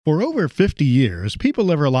For over 50 years, people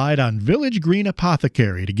have relied on Village Green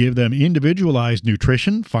Apothecary to give them individualized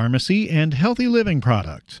nutrition, pharmacy, and healthy living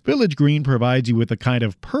products. Village Green provides you with the kind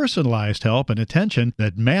of personalized help and attention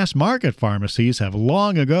that mass market pharmacies have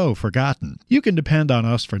long ago forgotten. You can depend on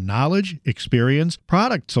us for knowledge, experience,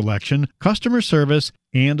 product selection, customer service,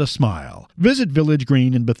 and a smile. Visit Village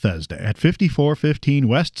Green in Bethesda at 5415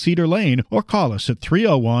 West Cedar Lane or call us at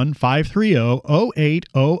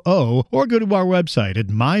 301-530-0800 or go to our website at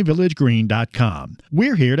myvillagegreen.com.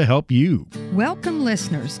 We're here to help you. Welcome,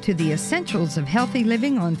 listeners, to the Essentials of Healthy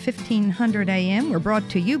Living on 1500 AM. We're brought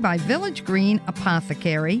to you by Village Green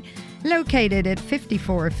Apothecary, located at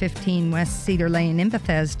 5415 West Cedar Lane in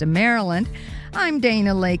Bethesda, Maryland. I'm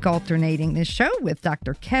Dana Laake, alternating this show with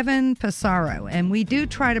Dr. Kevin Pissarro, and we do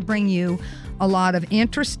try to bring you a lot of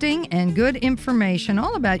interesting and good information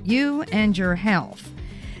all about you and your health.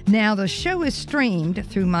 Now, the show is streamed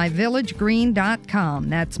through myvillagegreen.com.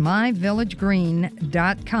 That's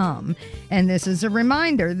myvillagegreen.com. And this is a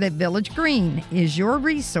reminder that Village Green is your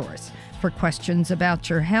resource for questions about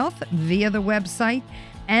your health via the website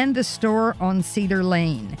and the store on Cedar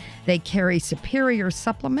Lane. They carry superior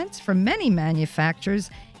supplements from many manufacturers,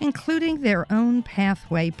 including their own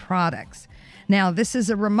pathway products. Now, this is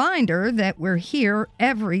a reminder that we're here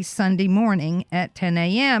every Sunday morning at 10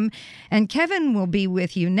 a.m., and Kevin will be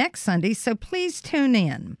with you next Sunday, so please tune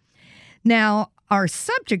in. Now, our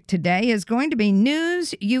subject today is going to be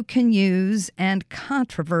news you can use and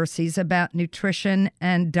controversies about nutrition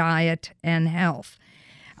and diet and health.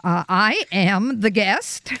 I am the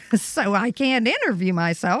guest, so I can't interview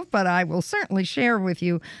myself, but I will certainly share with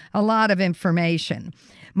you a lot of information.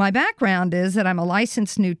 My background is that I'm a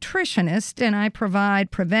licensed nutritionist, and I provide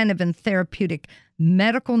preventive and therapeutic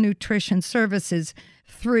medical nutrition services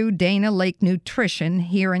through Dana Laake Nutrition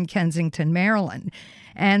here in Kensington, Maryland.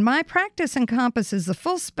 And my practice encompasses the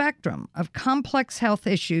full spectrum of complex health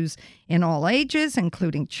issues in all ages,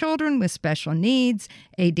 including children with special needs,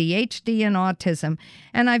 ADHD, and autism.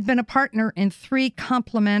 And I've been a partner in 3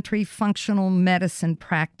 complementary functional medicine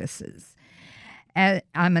practices.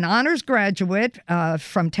 I'm an honors graduate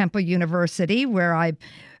from Temple University, where I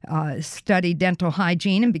studied dental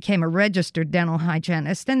hygiene and became a registered dental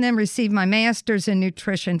hygienist, and then received my master's in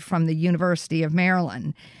nutrition from the University of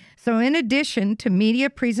Maryland. So in addition to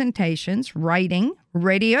media presentations, writing,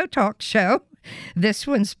 radio talk show, this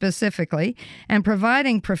one specifically, and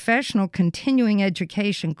providing professional continuing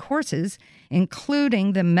education courses,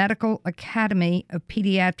 including the Medical Academy of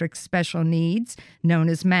Pediatric Special Needs, known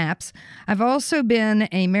as MAPS, I've also been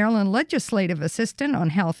a Maryland legislative assistant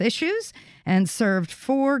on health issues and served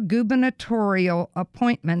 4 gubernatorial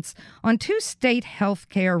appointments on 2 state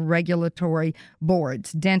healthcare regulatory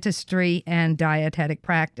boards, dentistry and dietetic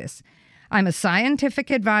practice. I'm a scientific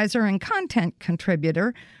advisor and content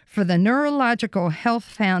contributor for the Neurological Health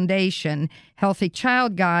Foundation Healthy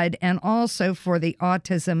Child Guide and also for the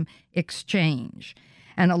Autism Exchange.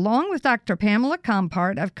 And along with Dr. Pamela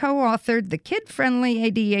Compart, I've co-authored the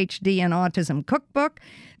Kid-Friendly ADHD and Autism Cookbook,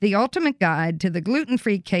 The Ultimate Guide to the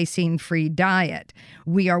Gluten-Free, Casein-Free Diet.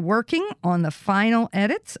 We are working on the final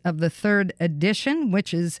edits of the 3rd edition,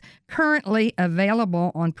 which is currently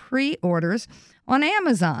available on pre-orders on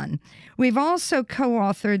Amazon. We've also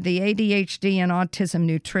co-authored the ADHD and Autism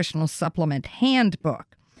Nutritional Supplement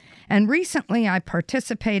Handbook. And recently, I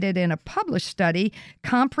participated in a published study,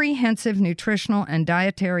 Comprehensive Nutritional and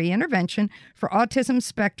Dietary Intervention for Autism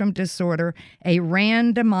Spectrum Disorder, a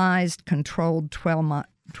randomized controlled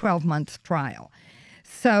 12-month trial.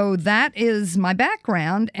 So that is my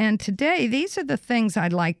background, and today, these are the things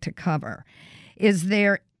I'd like to cover. Is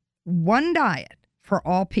there one diet for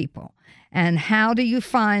all people? And how do you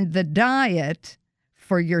find the diet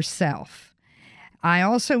for yourself? I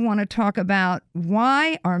also want to talk about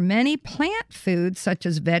why are many plant foods such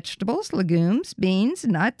as vegetables, legumes, beans,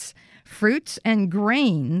 nuts, fruits, and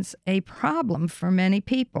grains a problem for many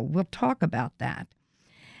people. We'll talk about that.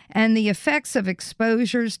 And the effects of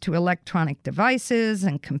exposures to electronic devices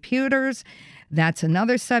and computers. That's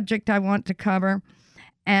another subject I want to cover.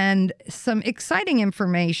 And some exciting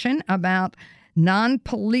information about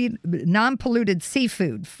non-polluted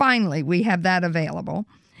seafood. Finally, we have that available.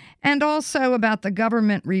 And also about the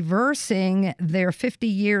government reversing their 50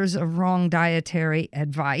 years of wrong dietary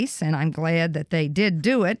advice. And I'm glad that they did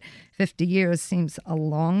do it. 50 years seems a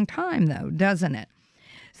long time, though, doesn't it?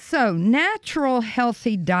 So natural,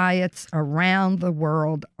 healthy diets around the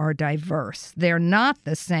world are diverse. They're not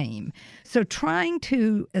the same. So trying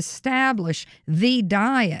to establish the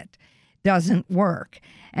diet doesn't work.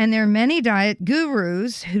 And there are many diet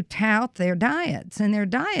gurus who tout their diets, and their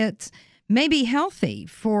diets may be healthy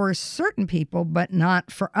for certain people, but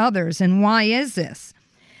not for others. And why is this?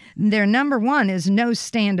 Their number one is no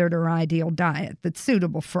standard or ideal diet that's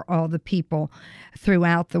suitable for all the people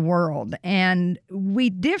throughout the world. And we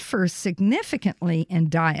differ significantly in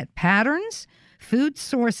diet patterns, food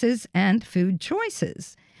sources, and food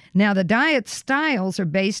choices. Now, the diet styles are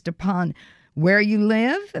based upon where you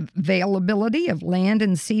live, availability of land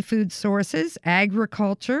and seafood sources,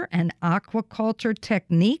 agriculture and aquaculture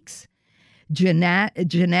techniques,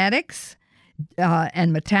 genetics,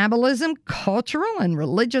 and metabolism, cultural and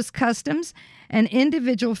religious customs, and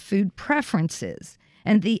individual food preferences.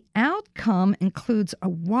 And the outcome includes a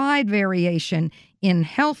wide variation in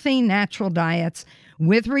healthy natural diets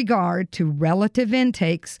with regard to relative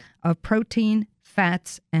intakes of protein,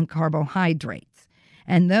 fats, and carbohydrates.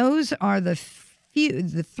 And those are the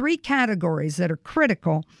three categories that are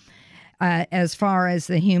critical as far as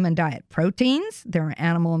the human diet. Proteins, there are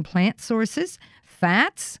animal and plant sources.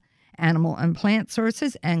 Fats, animal and plant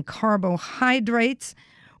sources, and carbohydrates,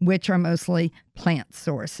 which are mostly plant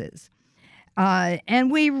sources.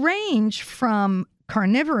 And we range from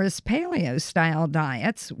carnivorous paleo-style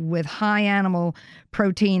diets with high animal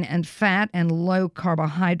protein and fat and low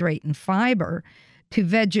carbohydrate and fiber to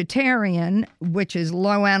vegetarian, which is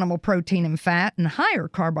low animal protein and fat and higher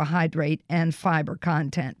carbohydrate and fiber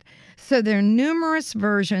content. So there are numerous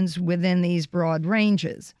versions within these broad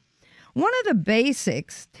ranges. One of the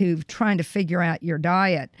basics to trying to figure out your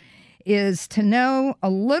diet is to know a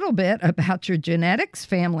little bit about your genetics,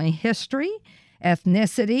 family history,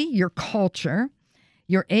 ethnicity, your culture.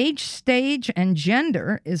 Your age, stage, and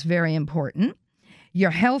gender is very important.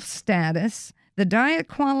 Your health status, the diet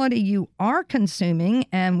quality you are consuming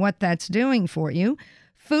and what that's doing for you,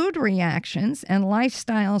 food reactions, and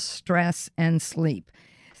lifestyle, stress, and sleep.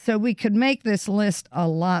 So we could make this list a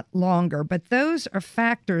lot longer, but those are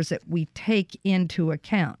factors that we take into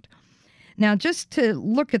account. Now, just to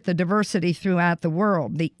look at the diversity throughout the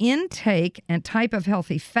world, the intake and type of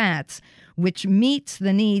healthy fats, which meets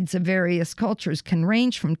the needs of various cultures, can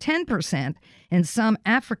range from 10% in some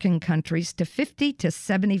African countries to 50 to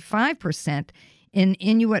 75% in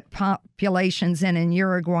Inuit populations and in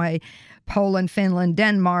Uruguay, Poland, Finland,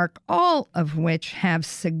 Denmark, all of which have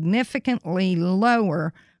significantly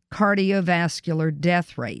lower cardiovascular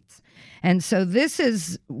death rates. And so this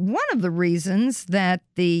is one of the reasons that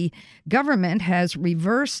the government has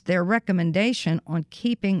reversed their recommendation on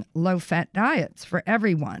keeping low-fat diets for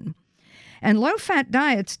everyone. And low-fat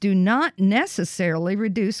diets do not necessarily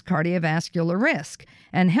reduce cardiovascular risk,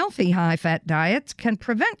 and healthy high-fat diets can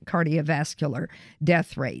prevent cardiovascular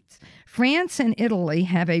death rates. France and Italy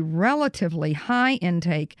have a relatively high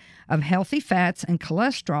intake of healthy fats and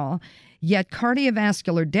cholesterol, yet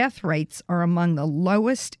cardiovascular death rates are among the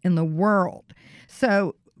lowest in the world.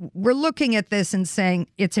 So we're looking at this and saying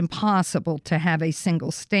it's impossible to have a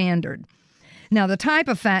single standard. Now, the type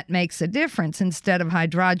of fat makes a difference. Instead of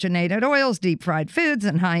hydrogenated oils, deep-fried foods,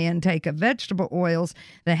 and high intake of vegetable oils,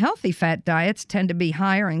 the healthy fat diets tend to be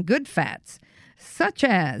higher in good fats, such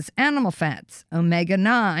as animal fats,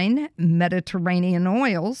 omega-9, Mediterranean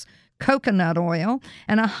oils, coconut oil,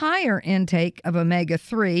 and a higher intake of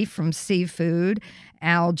omega-3 from seafood,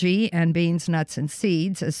 algae, and beans, nuts, and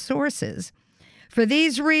seeds as sources. For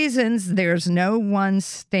these reasons, there's no one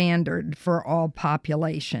standard for all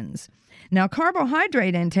populations. Now,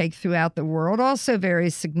 carbohydrate intake throughout the world also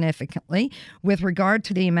varies significantly with regard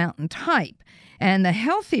to the amount and type. And the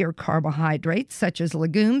healthier carbohydrates, such as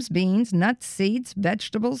legumes, beans, nuts, seeds,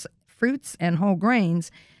 vegetables, fruits, and whole grains,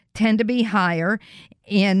 tend to be higher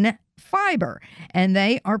in fiber, and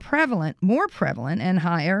they are more prevalent and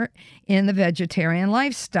higher in the vegetarian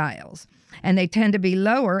lifestyles. And they tend to be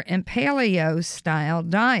lower in paleo-style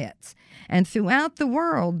diets. And throughout the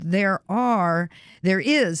world, there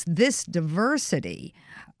is this diversity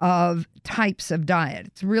of types of diet.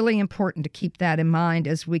 It's really important to keep that in mind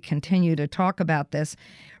as we continue to talk about this.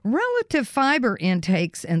 Relative fiber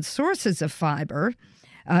intakes and sources of fiber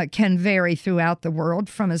can vary throughout the world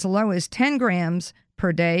from as low as 10 grams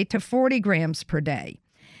per day to 40 grams per day,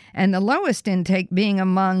 and the lowest intake being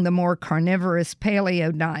among the more carnivorous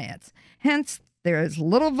paleo diets. Hence, there is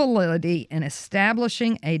little validity in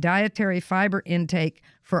establishing a dietary fiber intake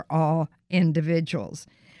for all individuals.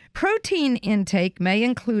 Protein intake may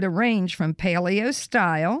include a range from paleo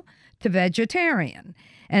style to vegetarian,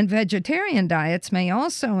 and vegetarian diets may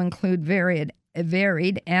also include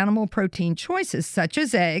varied animal protein choices such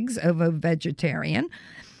as eggs, ovo-vegetarian,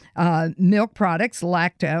 milk products,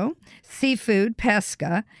 lacto, seafood,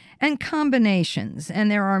 pesca, and combinations,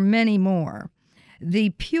 and there are many more.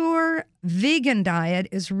 The pure vegan diet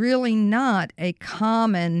is really not a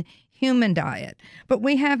common human diet. But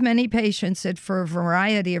we have many patients that, for a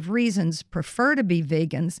variety of reasons, prefer to be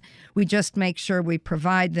vegans. We just make sure we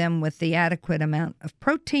provide them with the adequate amount of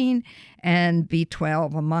protein and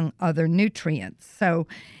B12, among other nutrients. So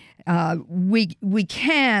we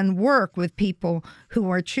can work with people who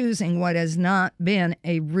are choosing what has not been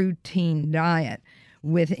a routine diet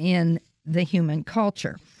within the human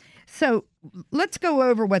culture. So let's go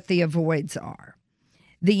over what the avoids are.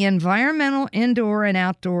 The environmental indoor and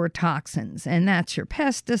outdoor toxins, and that's your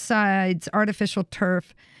pesticides, artificial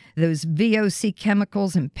turf, those VOC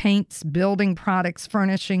chemicals in paints, building products,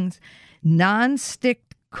 furnishings,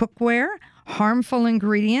 non-stick cookware, harmful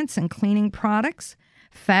ingredients in cleaning products,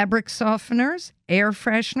 fabric softeners, air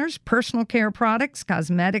fresheners, personal care products,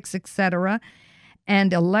 cosmetics, etc.,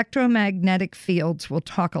 and electromagnetic fields. We'll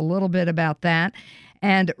talk a little bit about that.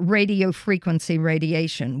 And radio frequency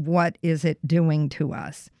radiation. What is it doing to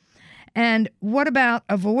us? And what about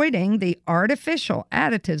avoiding the artificial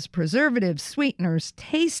additives, preservatives, sweeteners,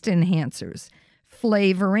 taste enhancers,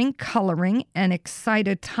 flavoring, coloring, and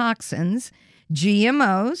excitotoxins,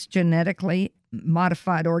 GMOs, genetically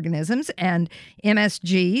modified organisms, and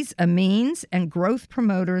MSGs, amines, and growth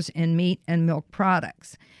promoters in meat and milk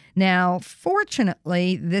products? Now,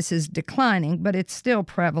 fortunately, this is declining, but it's still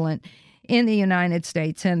prevalent in the United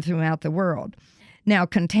States and throughout the world. Now,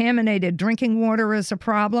 contaminated drinking water is a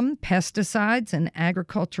problem. Pesticides and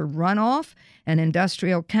agriculture runoff and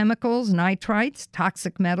industrial chemicals, nitrites,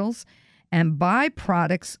 toxic metals, and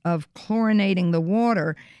byproducts of chlorinating the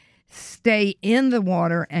water stay in the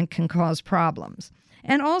water and can cause problems.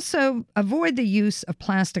 And also avoid the use of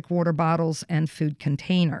plastic water bottles and food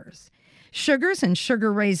containers. Sugars and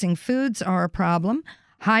sugar-raising foods are a problem.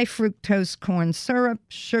 High fructose corn syrup,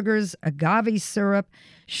 sugars, agave syrup,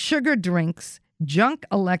 sugar drinks, junk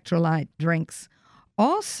electrolyte drinks,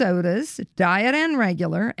 all sodas, diet and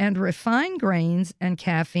regular, and refined grains and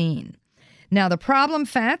caffeine. Now, the problem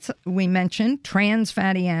fats, we mentioned trans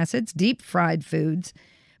fatty acids, deep fried foods,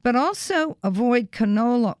 but also avoid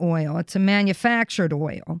canola oil. It's a manufactured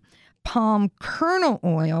oil. Palm kernel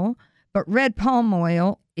oil, but red palm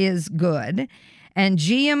oil is good, and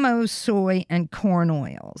GMO soy and corn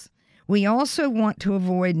oils. We also want to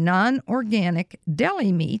avoid non-organic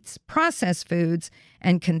deli meats, processed foods,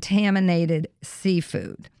 and contaminated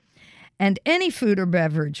seafood. And any food or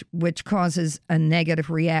beverage which causes a negative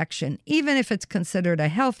reaction, even if it's considered a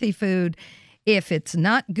healthy food, if it's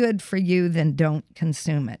not good for you, then don't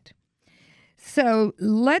consume it. So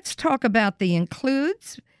let's talk about the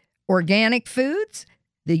includes. Organic foods.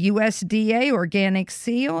 The USDA organic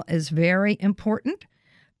seal is very important.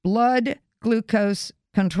 Blood glucose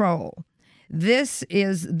control. This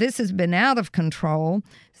has been out of control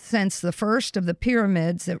since the first of the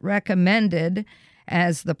pyramids that recommended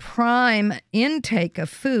as the prime intake of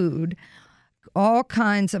food all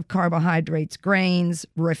kinds of carbohydrates, grains,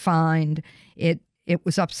 refined. It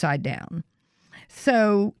was upside down.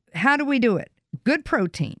 So how do we do it? Good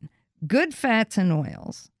protein, good fats and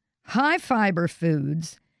oils, high fiber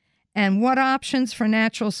foods, and what options for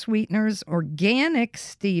natural sweeteners? Organic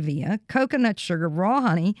stevia, coconut sugar, raw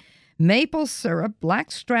honey, maple syrup,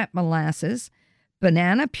 blackstrap molasses,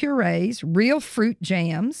 banana purees, real fruit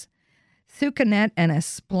jams, sucanat, and a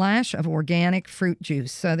splash of organic fruit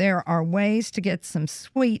juice. So there are ways to get some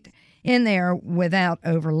sweet in there without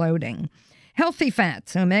overloading. Healthy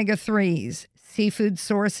fats, omega-3s, seafood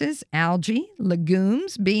sources, algae,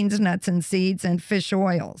 legumes, beans, nuts, and seeds, and fish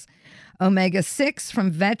oils. Omega-6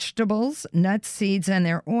 from vegetables, nuts, seeds, and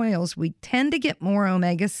their oils. We tend to get more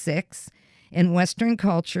omega-6 in Western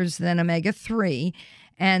cultures than omega-3,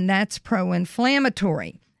 and that's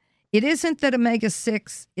pro-inflammatory. It isn't that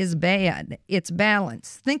omega-6 is bad. It's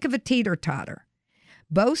balance. Think of a teeter-totter.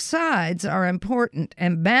 Both sides are important,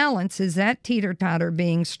 and balance is that teeter-totter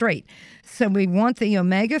being straight. So we want the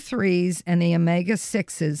omega-3s and the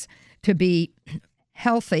omega-6s to be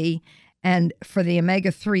healthy and for the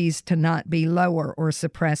omega-3s to not be lower or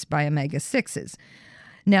suppressed by omega-6s.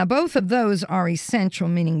 Now, both of those are essential,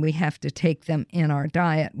 meaning we have to take them in our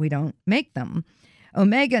diet. We don't make them.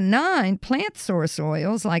 Omega-9 plant source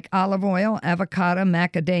oils like olive oil, avocado,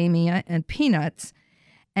 macadamia, and peanuts,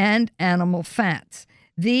 and animal fats.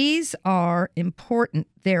 These are important.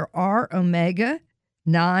 There are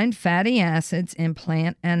omega-9 fatty acids in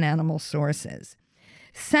plant and animal sources.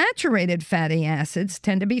 Saturated fatty acids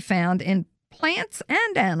tend to be found in plants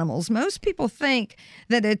and animals. Most people think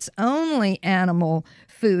that it's only animal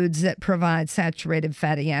foods that provide saturated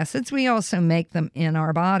fatty acids. We also make them in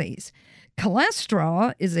our bodies.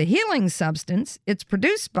 Cholesterol is a healing substance. It's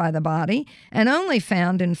produced by the body and only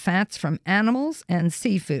found in fats from animals and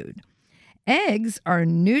seafood. Eggs are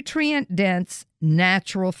nutrient-dense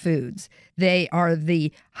natural foods. They are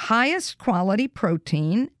the highest quality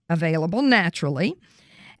protein available naturally,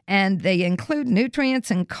 and they include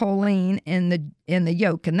nutrients and choline in the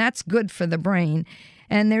yolk, and that's good for the brain.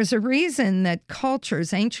 And there's a reason that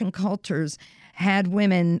ancient cultures, had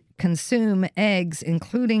women consume eggs,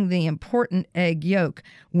 including the important egg yolk,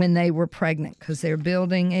 when they were pregnant, because they're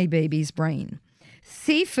building a baby's brain.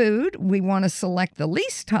 Seafood, we want to select the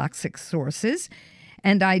least toxic sources,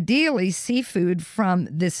 and ideally seafood from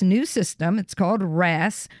this new system. It's called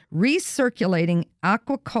RAS, Recirculating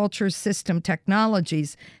Aquaculture System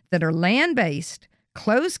Technologies, that are land-based,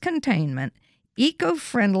 closed containment,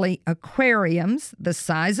 eco-friendly aquariums the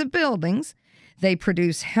size of buildings. They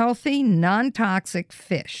produce healthy, non-toxic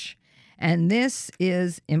fish. And this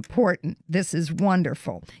is important. This is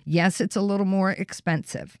wonderful. Yes, it's a little more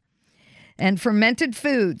expensive. And fermented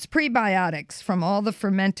foods, prebiotics from all the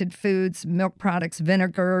fermented foods, milk products,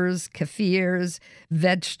 vinegars, kefirs,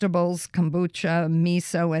 vegetables, kombucha,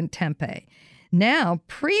 miso, and tempeh. Now,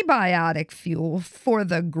 prebiotic fuel for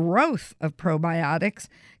the growth of probiotics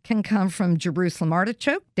can come from Jerusalem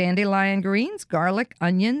artichoke, dandelion greens, garlic,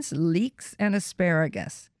 onions, leeks, and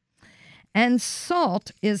asparagus. And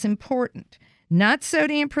salt is important, not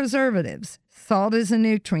sodium preservatives. Salt is a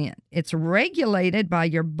nutrient. It's regulated by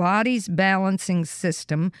your body's balancing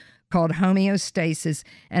system called homeostasis,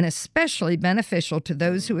 and especially beneficial to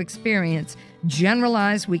those who experience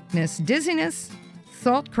generalized weakness, dizziness,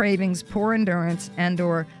 salt cravings, poor endurance,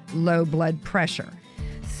 and/or low blood pressure.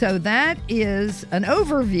 So that is an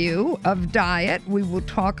overview of diet. We will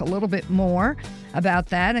talk a little bit more about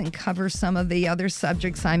that and cover some of the other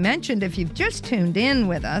subjects I mentioned. If you've just tuned in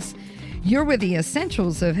with us, you're with the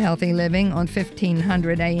Essentials of Healthy Living on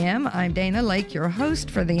 1500 AM. I'm Dana Laake, your host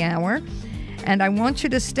for the hour, and I want you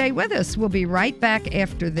to stay with us. We'll be right back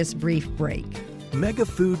after this brief break.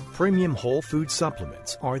 MegaFood Premium Whole Food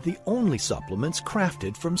Supplements are the only supplements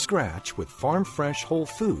crafted from scratch with farm-fresh whole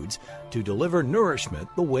foods to deliver nourishment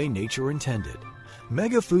the way nature intended.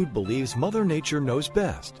 MegaFood believes Mother Nature knows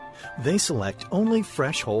best. They select only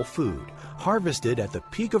fresh whole food, harvested at the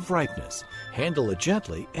peak of ripeness, handle it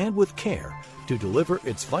gently and with care to deliver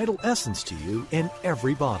its vital essence to you in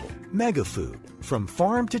every bottle. MegaFood, from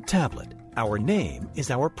farm to tablet. Our name is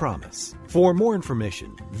our promise. For more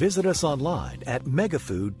information, visit us online at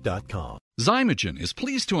megafood.com. Zymogen is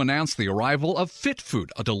pleased to announce the arrival of Fit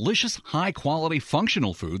Food, a delicious, high-quality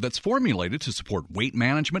functional food that's formulated to support weight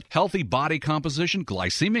management, healthy body composition,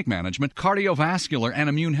 glycemic management, cardiovascular and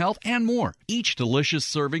immune health, and more. Each delicious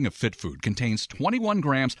serving of Fit Food contains 21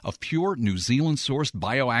 grams of pure New Zealand-sourced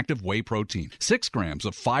bioactive whey protein, 6 grams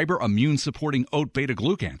of fiber immune-supporting oat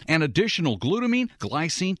beta-glucan, and additional glutamine,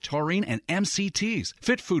 glycine, taurine, and MCTs.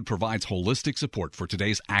 Fit Food provides holistic support for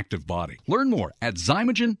today's active body. Learn more at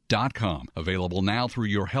Zymogen.com. Available now through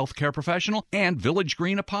your healthcare professional and Village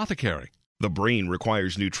Green Apothecary. The brain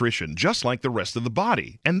requires nutrition just like the rest of the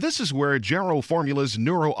body, and this is where Jarrow Formula's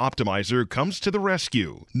Neuro Optimizer comes to the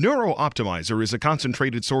rescue. Neuro Optimizer is a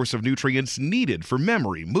concentrated source of nutrients needed for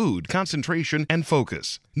memory, mood, concentration, and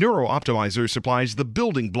focus. Neuro Optimizer supplies the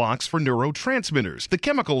building blocks for neurotransmitters, the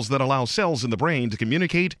chemicals that allow cells in the brain to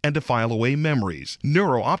communicate and to file away memories.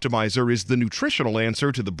 Neuro Optimizer is the nutritional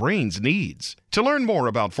answer to the brain's needs. To learn more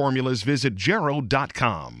about formulas, visit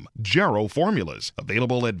Jarrow.com. Jarrow Formulas,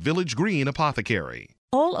 available at Village Green Apothecary.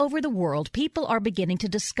 All over the world, people are beginning to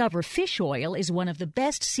discover fish oil is one of the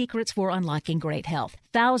best secrets for unlocking great health.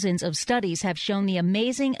 Thousands of studies have shown the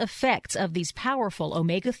amazing effects of these powerful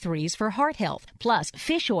omega-3s for heart health. Plus,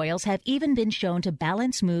 fish oils have even been shown to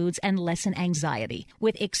balance moods and lessen anxiety.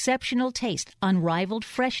 With exceptional taste, unrivaled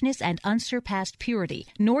freshness, and unsurpassed purity,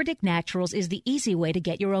 Nordic Naturals is the easy way to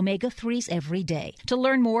get your omega-3s every day. To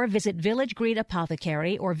learn more, visit Village Green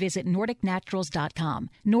Apothecary or visit NordicNaturals.com.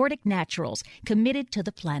 Nordic Naturals, committed to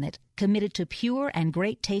the planet, committed to pure and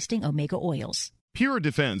great-tasting omega oils. Pure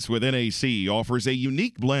Defense with NAC offers a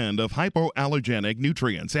unique blend of hypoallergenic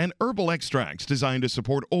nutrients and herbal extracts designed to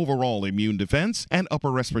support overall immune defense and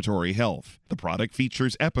upper respiratory health. The product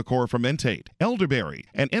features epichlor fermentate, elderberry,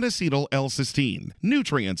 and N-acetyl L-cysteine,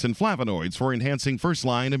 nutrients and flavonoids for enhancing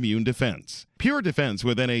first-line immune defense. Pure Defense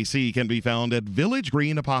with NAC can be found at Village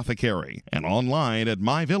Green Apothecary and online at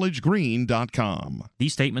myvillagegreen.com.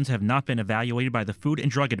 These statements have not been evaluated by the Food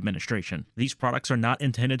and Drug Administration. These products are not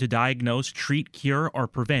intended to diagnose, treat, cure, or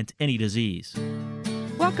prevent any disease.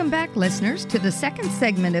 Welcome back, listeners, to the second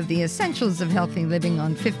segment of the Essentials of Healthy Living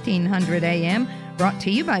on 1500 AM, brought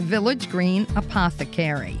to you by Village Green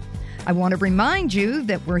Apothecary. I want to remind you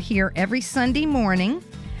that we're here every Sunday morning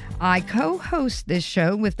I co-host this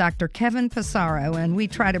show with Dr. Kevin Passaro, and we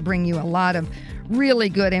try to bring you a lot of really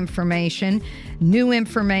good information, new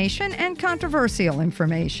information, and controversial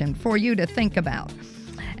information for you to think about.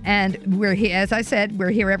 And we're here, as I said,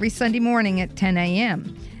 we're here every Sunday morning at 10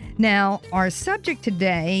 a.m. Now, our subject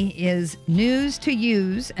today is news to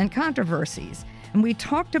use and controversies. And we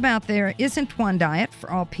talked about there isn't one diet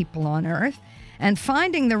for all people on earth, and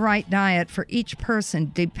finding the right diet for each person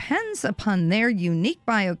depends upon their unique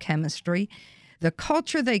biochemistry, the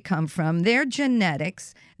culture they come from, their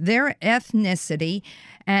genetics, their ethnicity,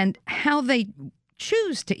 and how they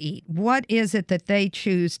choose to eat. What is it that they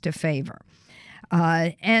choose to favor?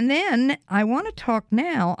 And then I want to talk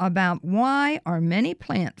now about why are many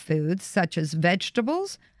plant foods, such as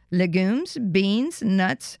vegetables, legumes, beans,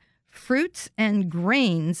 nuts, fruits, and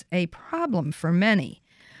grains, a problem for many.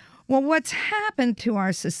 Well, what's happened to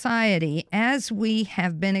our society as we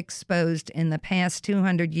have been exposed in the past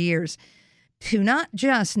 200 years to not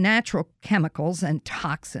just natural chemicals and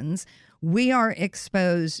toxins, we are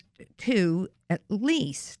exposed to at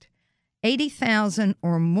least 80,000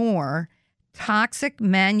 or more toxic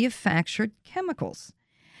manufactured chemicals.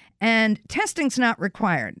 And testing's not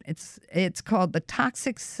required. It's called the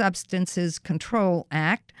Toxic Substances Control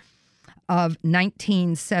Act of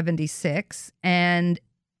 1976, and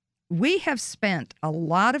we have spent a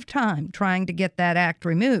lot of time trying to get that act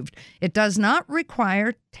removed. It does not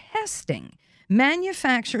require testing.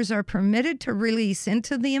 Manufacturers are permitted to release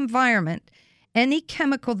into the environment any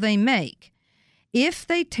chemical they make. If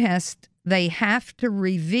they test, they have to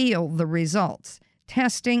reveal the results.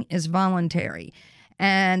 Testing is voluntary.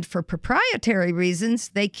 And for proprietary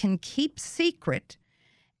reasons, they can keep secret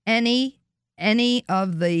any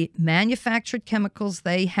of the manufactured chemicals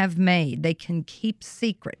they have made. They can keep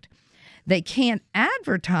secret. They can't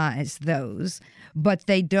advertise those, but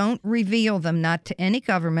they don't reveal them, not to any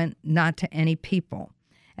government, not to any people.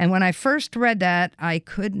 And when I first read that, I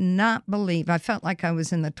could not believe. I felt like I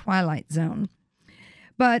was in the Twilight Zone.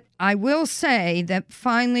 But I will say that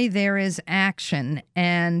finally there is action,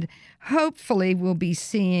 and hopefully we'll be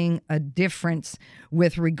seeing a difference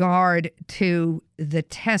with regard to the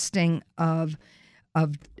testing of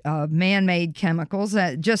man-made chemicals,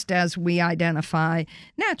 just as we identify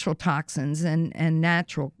natural toxins and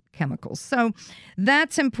natural chemicals. So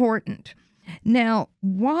that's important. Now,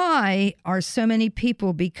 why are so many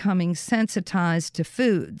people becoming sensitized to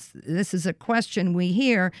foods? This is a question we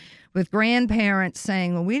hear with grandparents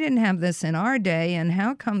saying, well, we didn't have this in our day, and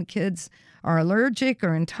how come kids are allergic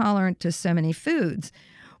or intolerant to so many foods?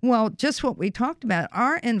 Well, just what we talked about,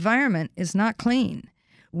 our environment is not clean.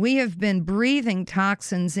 We have been breathing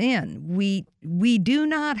toxins in. We do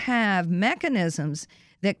not have mechanisms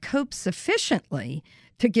that cope sufficiently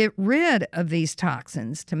to get rid of these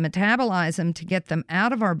toxins, to metabolize them, to get them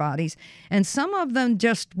out of our bodies. And some of them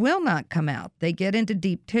just will not come out. They get into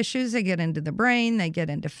deep tissues, they get into the brain, they get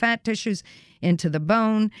into fat tissues, into the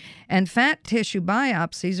bone. And fat tissue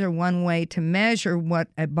biopsies are one way to measure what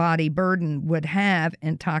a body burden would have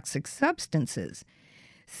in toxic substances.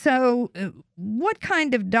 So what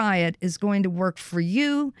kind of diet is going to work for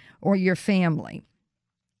you or your family?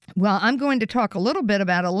 Well, I'm going to talk a little bit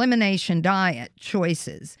about elimination diet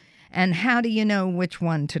choices and how do you know which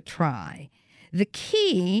one to try. The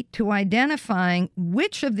key to identifying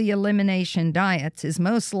which of the elimination diets is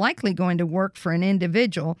most likely going to work for an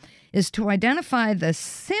individual is to identify the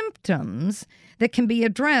symptoms that can be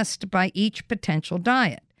addressed by each potential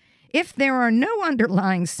diet. If there are no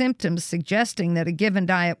underlying symptoms suggesting that a given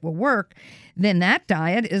diet will work, then that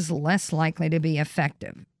diet is less likely to be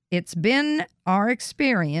effective. It's been our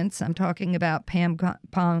experience, I'm talking about Pam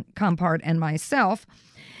Compart and myself,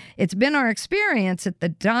 it's been our experience that the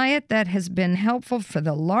diet that has been helpful for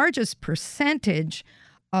the largest percentage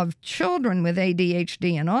of children with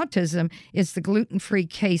ADHD and autism is the gluten-free,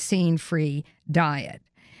 casein-free diet.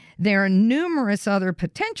 There are numerous other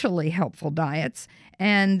potentially helpful diets,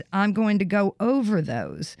 and I'm going to go over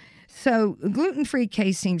those. So gluten-free,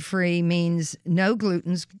 casein-free means no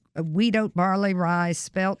glutens, wheat, oat, barley, rye,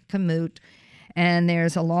 spelt, kamut, and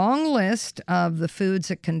there's a long list of the foods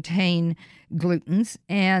that contain glutens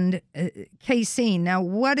and casein. Now,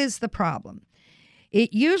 what is the problem?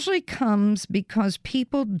 It usually comes because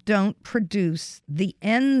people don't produce the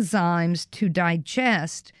enzymes to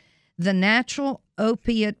digest the natural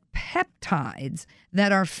opiate peptides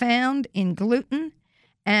that are found in gluten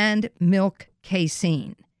and milk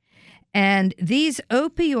casein. And these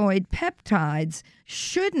opioid peptides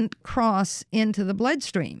shouldn't cross into the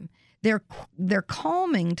bloodstream. They're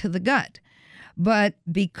calming to the gut. But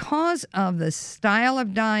because of the style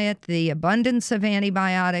of diet, the abundance of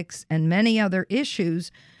antibiotics, and many other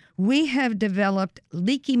issues, we have developed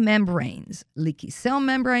leaky membranes, leaky cell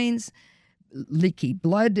membranes, leaky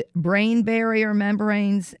blood-brain barrier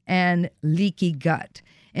membranes, and leaky gut.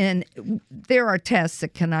 And there are tests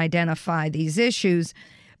that can identify these issues,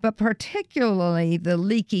 but particularly the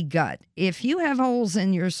leaky gut. If you have holes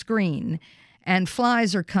in your screen and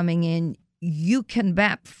flies are coming in, you can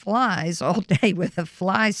bat flies all day with a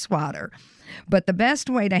fly swatter. But the best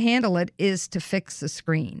way to handle it is to fix the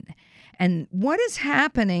screen. And what is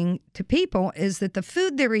happening to people is that the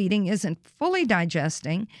food they're eating isn't fully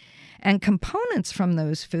digesting, and components from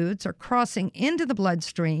those foods are crossing into the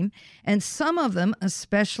bloodstream, and some of them,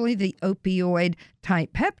 especially the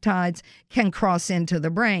opioid-type peptides, can cross into the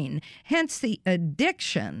brain, hence the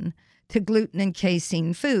addiction to gluten and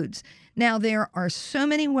casein foods. Now, there are so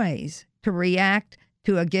many ways to react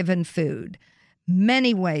to a given food,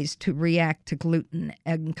 many ways to react to gluten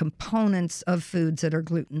and components of foods that are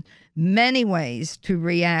gluten, many ways to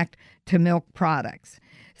react to milk products.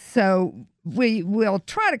 So we will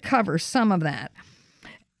try to cover some of that.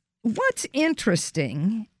 What's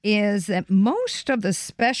interesting is that most of the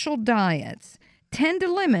special diets tend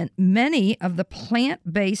to limit many of the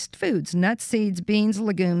plant-based foods, nuts, seeds, beans,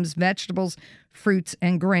 legumes, vegetables, fruits,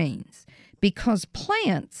 and grains, because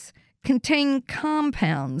plants contain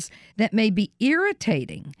compounds that may be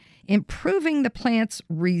irritating, improving the plant's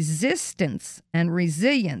resistance and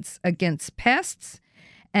resilience against pests,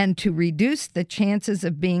 and to reduce the chances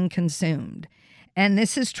of being consumed. And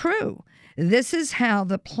this is true. This is how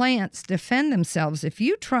the plants defend themselves. If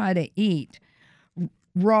you try to eat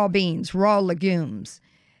raw beans, raw legumes,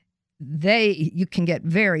 you can get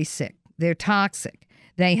very sick. They're toxic.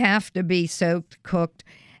 They have to be soaked, cooked,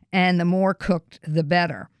 and the more cooked, the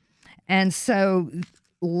better. And so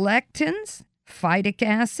lectins, phytic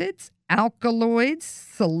acids, alkaloids,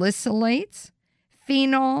 salicylates,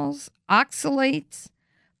 phenols, oxalates,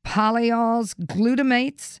 polyols,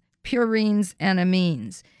 glutamates, purines, and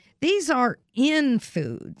amines. These are in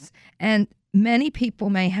foods, and many people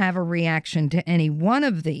may have a reaction to any one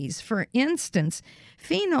of these. For instance,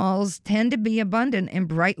 phenols tend to be abundant in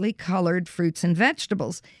brightly colored fruits and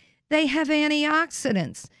vegetables. They have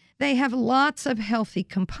antioxidants. They have lots of healthy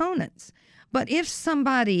components. But if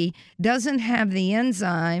somebody doesn't have the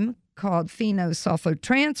enzyme called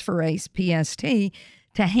phenosulfotransferase, PST,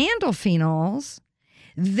 to handle phenols,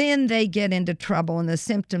 then they get into trouble, and the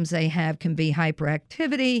symptoms they have can be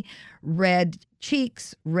hyperactivity, red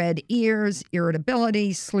cheeks, red ears,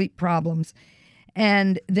 irritability, sleep problems.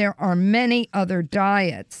 And there are many other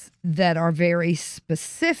diets that are very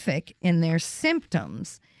specific in their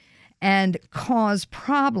symptoms and cause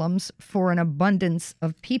problems for an abundance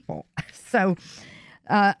of people. So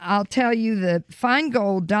I'll tell you, the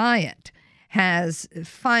Feingold diet has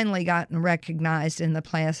finally gotten recognized in the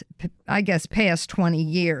past 20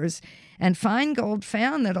 years. And Feingold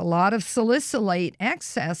found that a lot of salicylate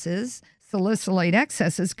excesses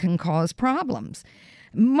can cause problems.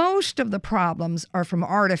 Most of the problems are from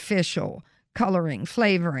artificial coloring,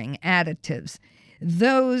 flavoring, additives.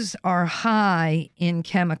 Those are high in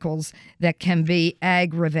chemicals that can be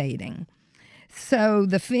aggravating. So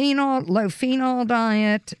the low phenol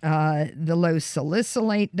diet, the low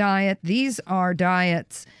salicylate diet, these are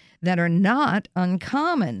diets that are not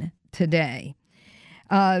uncommon today.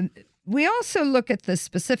 We also look at the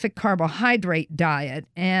specific carbohydrate diet,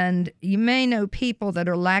 and you may know people that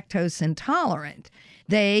are lactose intolerant.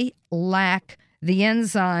 They lack the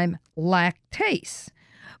enzyme lactase,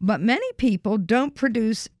 but many people don't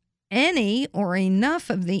produce any or enough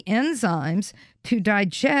of the enzymes to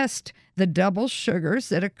digest the double sugars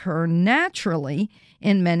that occur naturally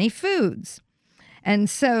in many foods. And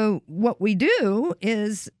so what we do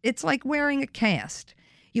is, it's like wearing a cast.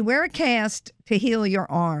 You wear a cast to heal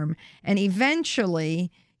your arm, and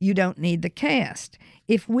eventually you don't need the cast.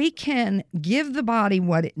 If we can give the body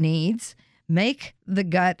what it needs, make the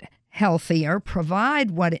gut healthier,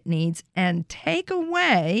 provide what it needs, and take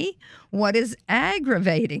away what is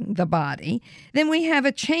aggravating the body, then we have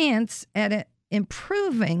a chance at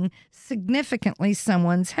improving significantly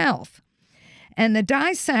someone's health. And the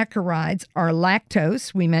disaccharides are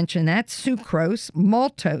lactose, we mentioned that, sucrose,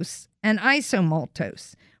 maltose, and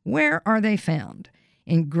isomaltose. Where are they found?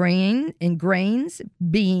 In grains,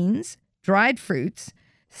 beans, dried fruits,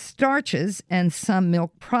 starches, and some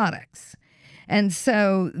milk products. And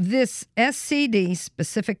so this SCD,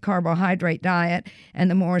 specific carbohydrate diet, and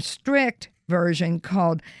the more strict version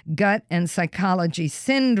called gut and psychology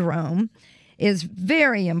syndrome is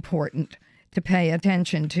very important to pay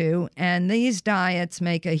attention to. And these diets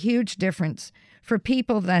make a huge difference for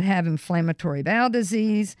people that have inflammatory bowel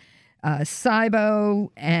disease, SIBO,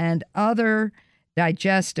 and other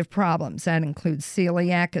Digestive problems, that includes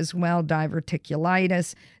celiac as well,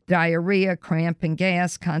 diverticulitis, diarrhea, cramp and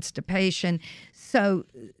gas, constipation. So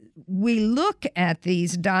we look at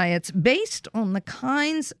these diets based on the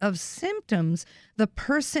kinds of symptoms the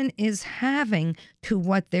person is having to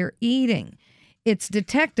what they're eating. It's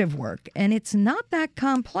detective work, and it's not that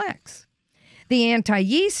complex. The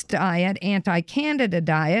anti-yeast diet, anti-candida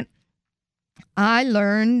diet, I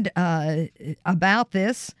learned about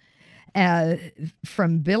this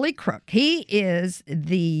from Billy Crook. He is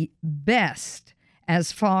the best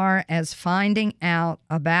as far as finding out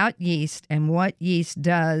about yeast and what yeast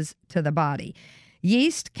does to the body.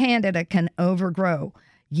 Yeast candida can overgrow.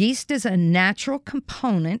 Yeast is a natural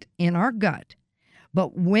component in our gut,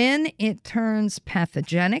 but when it turns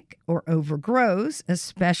pathogenic or overgrows,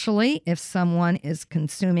 especially if someone is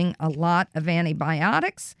consuming a lot of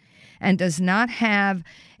antibiotics and does not have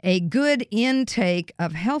a good intake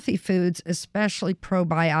of healthy foods, especially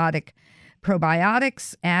probiotics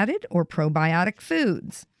added or probiotic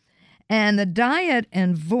foods. And the diet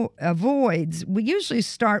avoids, we usually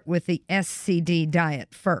start with the SCD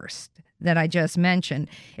diet first that I just mentioned.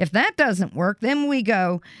 If that doesn't work, then we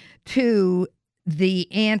go to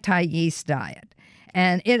the anti-yeast diet.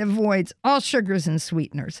 And it avoids all sugars and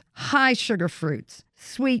sweeteners, high sugar fruits,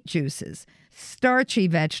 sweet juices, starchy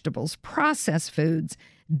vegetables, processed foods,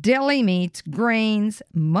 deli meats, grains,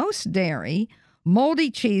 most dairy, moldy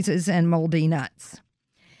cheeses, and moldy nuts.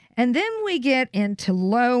 And then we get into the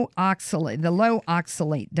low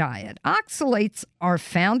oxalate diet. Oxalates are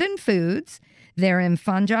found in foods. They're in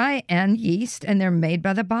fungi and yeast, and they're made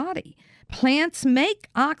by the body. Plants make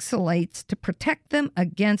oxalates to protect them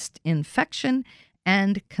against infection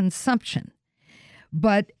and consumption.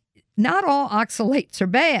 But not all oxalates are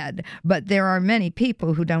bad, but there are many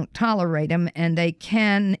people who don't tolerate them, and they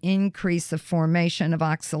can increase the formation of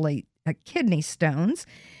oxalate kidney stones,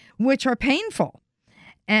 which are painful.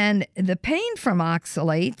 And the pain from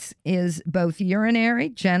oxalates is both urinary,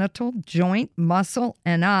 genital, joint, muscle,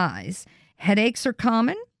 and eyes. Headaches are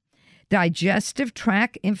common. Digestive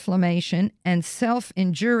tract inflammation and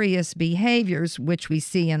self-injurious behaviors, which we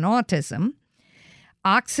see in autism.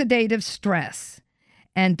 Oxidative stress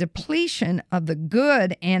and depletion of the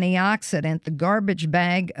good antioxidant, the garbage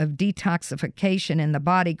bag of detoxification in the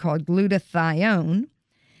body called glutathione,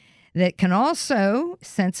 that can also,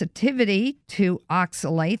 sensitivity to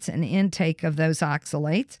oxalates and intake of those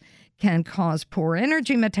oxalates can cause poor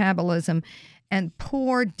energy metabolism and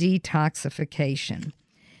poor detoxification.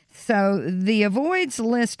 So the avoids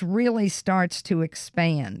list really starts to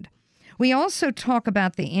expand. We also talk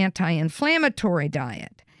about the anti-inflammatory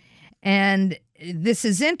diet. And this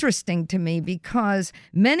is interesting to me because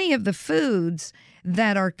many of the foods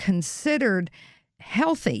that are considered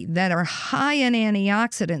healthy, that are high in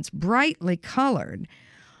antioxidants, brightly colored,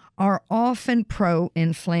 are often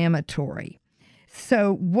pro-inflammatory.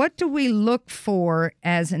 So what do we look for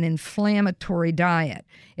as an inflammatory diet?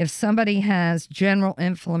 If somebody has general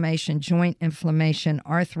inflammation, joint inflammation,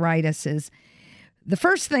 arthritis, the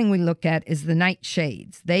first thing we look at is the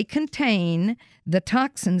nightshades. They contain the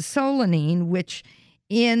toxin solanine, which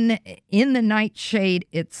in the nightshade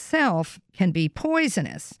itself can be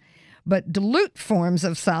poisonous. But dilute forms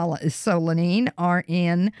of solanine are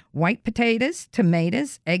in white potatoes,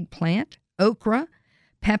 tomatoes, eggplant, okra,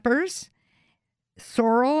 peppers,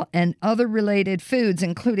 sorrel, and other related foods,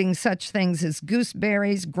 including such things as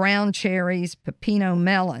gooseberries, ground cherries, pepino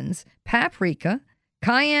melons, paprika,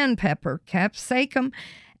 cayenne pepper, capsicum,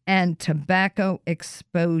 and tobacco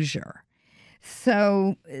exposure.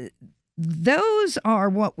 So those are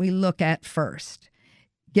what we look at first.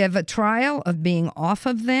 Give a trial of being off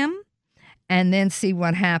of them, and then see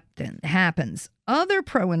what happens. Other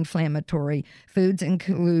pro-inflammatory foods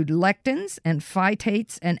include lectins and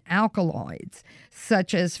phytates and alkaloids,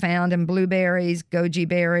 such as found in blueberries, goji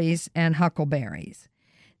berries, and huckleberries.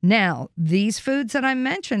 Now, these foods that I'm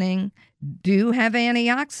mentioning do have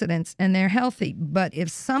antioxidants, and they're healthy. But if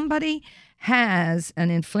somebody has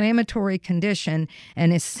an inflammatory condition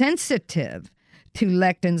and is sensitive to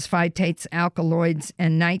lectins, phytates, alkaloids,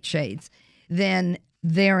 and nightshades, then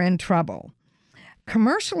they're in trouble.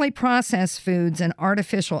 Commercially processed foods and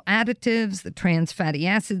artificial additives, the trans fatty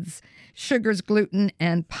acids, sugars, gluten,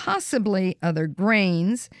 and possibly other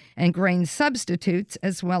grains and grain substitutes,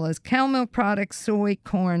 as well as cow milk products, soy,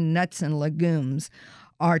 corn, nuts, and legumes,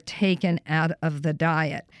 are taken out of the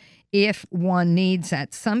diet if one needs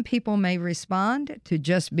that. Some people may respond to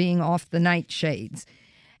just being off the nightshades.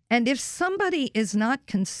 And if somebody is not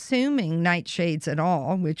consuming nightshades at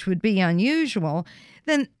all, which would be unusual,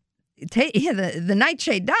 then the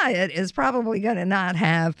nightshade diet is probably going to not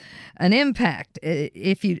have an impact.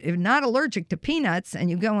 If you're not allergic to peanuts and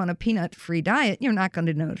you go on a peanut-free diet, you're not going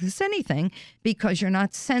to notice anything because you're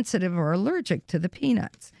not sensitive or allergic to the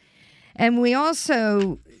peanuts. And we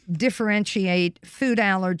also differentiate food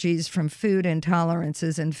allergies from food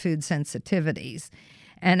intolerances and food sensitivities.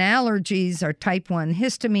 And allergies are type 1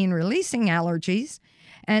 histamine-releasing allergies.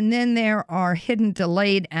 And then there are hidden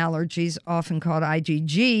delayed allergies, often called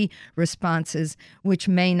IgG responses, which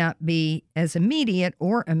may not be as immediate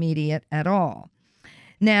or immediate at all.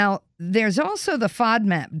 Now, there's also the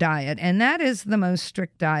FODMAP diet, and that is the most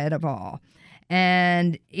strict diet of all.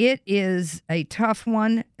 And it is a tough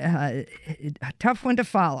one to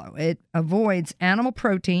follow. It avoids animal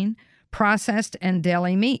protein, processed and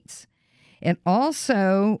deli meats. It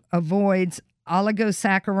also avoids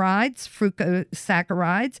oligosaccharides,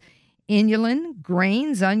 fructosaccharides, inulin,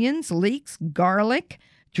 grains, onions, leeks, garlic,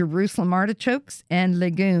 Jerusalem artichokes, and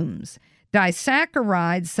legumes.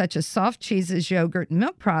 Disaccharides such as soft cheeses, yogurt, and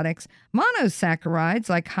milk products, monosaccharides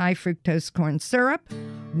like high fructose corn syrup,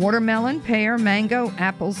 watermelon, pear, mango,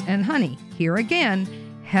 apples, and honey. Here again,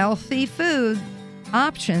 healthy food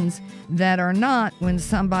options that are not when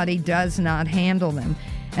somebody does not handle them.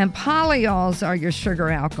 And polyols are your sugar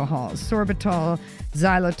alcohols, sorbitol,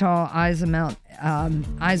 xylitol, isomalt,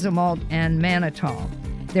 and mannitol.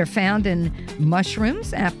 They're found in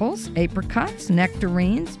mushrooms, apples, apricots,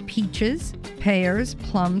 nectarines, peaches, pears,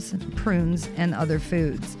 plums, prunes, and other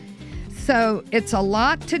foods. So it's a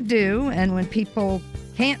lot to do, and when people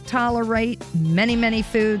can't tolerate many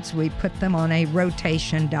foods, we put them on a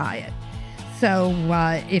rotation diet. So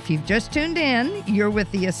if you've just tuned in, you're with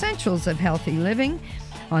the Essentials of Healthy Living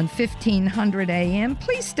on 1500 AM.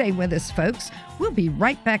 Please stay with us, folks. We'll be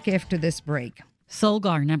right back after this break.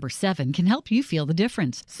 Solgar number 7 can help you feel the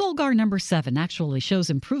difference. Solgar number 7 actually shows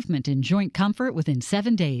improvement in joint comfort within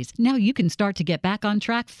 7 days. Now you can start to get back on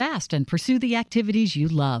track fast and pursue the activities you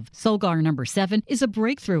love. Solgar number 7 is a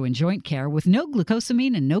breakthrough in joint care with no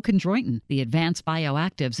glucosamine and no chondroitin. The advanced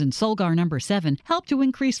bioactives in Solgar number 7 help to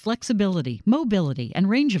increase flexibility, mobility, and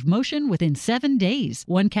range of motion within 7 days.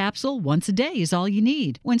 One capsule once a day is all you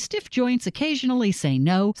need. When stiff joints occasionally say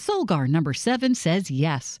no, Solgar number 7 says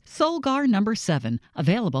yes. Solgar number 7.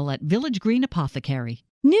 Available at Village Green Apothecary.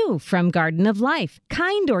 New from Garden of Life,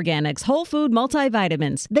 Kind Organics Whole Food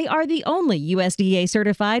Multivitamins. They are the only USDA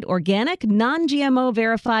certified, organic, non-GMO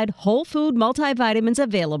verified whole food multivitamins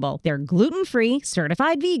available. They're gluten-free,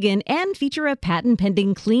 certified vegan, and feature a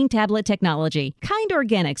patent-pending clean tablet technology. Kind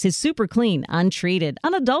Organics is super clean, untreated,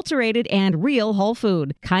 unadulterated, and real whole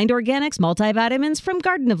food. Kind Organics multivitamins from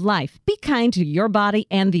Garden of Life. Be kind to your body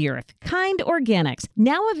and the earth. Kind Organics,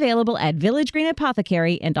 now available at Village Green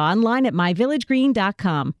Apothecary and online at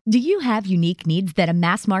myvillagegreen.com. Do you have unique needs that a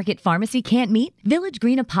mass market pharmacy can't meet? Village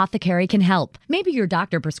Green Apothecary can help. Maybe your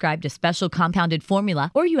doctor prescribed a special compounded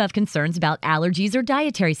formula, or you have concerns about allergies or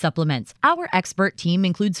dietary supplements. Our expert team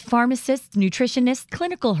includes pharmacists, nutritionists,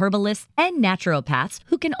 clinical herbalists, and naturopaths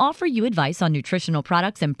who can offer you advice on nutritional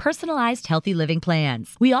products and personalized healthy living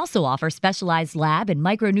plans. We also offer specialized lab and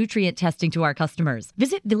micronutrient testing to our customers.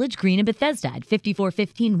 Visit Village Green in Bethesda at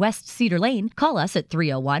 5415 West Cedar Lane. Call us at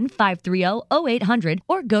 301-530-0800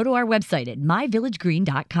 or go to our website at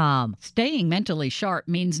myvillagegreen.com. Staying mentally sharp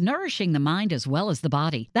means nourishing the mind as well as the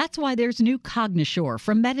body. That's why there's new Cognisure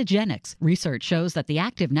from Metagenics. Research shows that the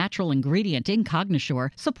active natural ingredient in Cognisure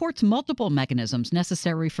supports multiple mechanisms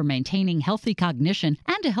necessary for maintaining healthy cognition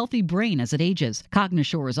and a healthy brain as it ages.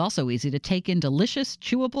 Cognisure is also easy to take in delicious,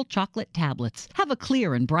 chewable chocolate tablets. Have a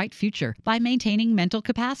clear and bright future by maintaining mental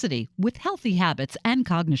capacity with healthy habits and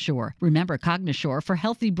Cognisure. Remember Cognisure for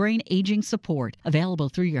healthy brain aging support. Available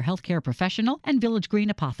through your healthcare professional and Village Green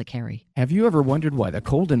Apothecary. Have you ever wondered why the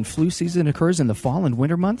cold and flu season occurs in the fall and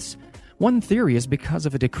winter months? One theory is because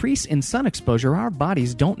of a decrease in sun exposure, our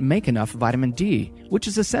bodies don't make enough vitamin D, which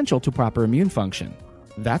is essential to proper immune function.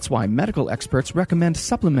 That's why medical experts recommend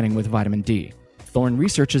supplementing with vitamin D. Thorne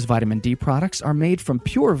Research's vitamin D products are made from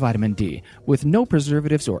pure vitamin D, with no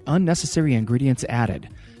preservatives or unnecessary ingredients added.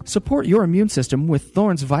 Support your immune system with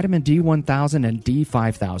Thorne's vitamin D1000 and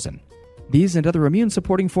D5000. These and other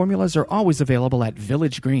immune-supporting formulas are always available at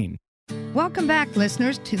Village Green. Welcome back,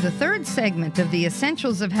 listeners, to the third segment of the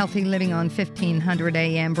Essentials of Healthy Living on 1500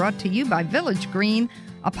 AM, brought to you by Village Green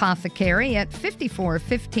Apothecary at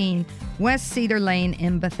 5415 West Cedar Lane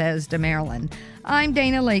in Bethesda, Maryland. I'm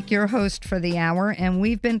Dana Laake, your host for the hour, and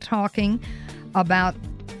we've been talking about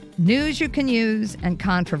news you can use and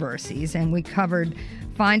controversies, and we covered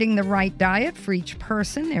finding the right diet for each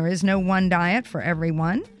person. There is no one diet for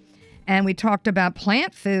everyone. And we talked about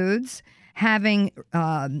plant foods, having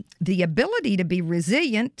the ability to be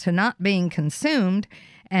resilient to not being consumed,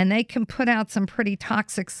 and they can put out some pretty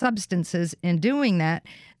toxic substances in doing that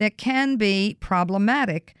can be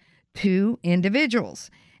problematic to individuals.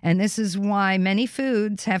 And this is why many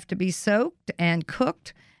foods have to be soaked and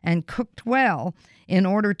cooked well in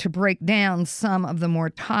order to break down some of the more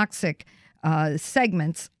toxic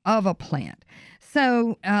segments of a plant.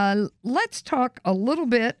 So let's talk a little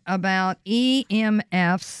bit about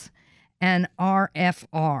EMFs and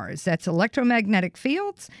RFRs. That's electromagnetic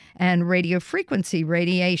fields and radio frequency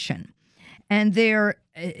radiation. And their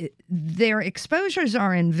exposures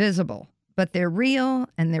are invisible, but they're real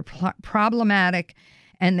and they're problematic,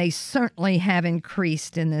 and they certainly have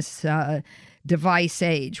increased in this device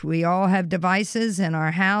age. We all have devices in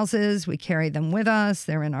our houses. We carry them with us.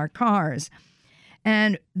 They're in our cars.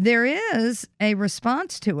 And there is a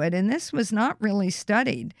response to it, and this was not really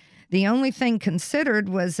studied. The only thing considered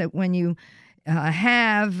was that when you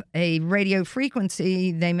have a radio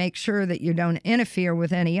frequency, they make sure that you don't interfere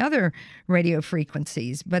with any other radio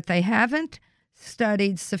frequencies, but they haven't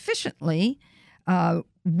studied sufficiently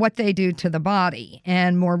what they do to the body.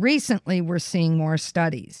 And more recently, we're seeing more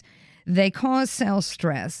studies. They cause cell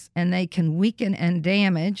stress, and they can weaken and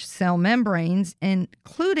damage cell membranes,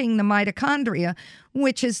 including the mitochondria,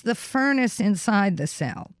 which is the furnace inside the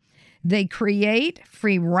cell. They create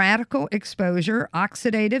free radical exposure,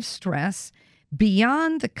 oxidative stress,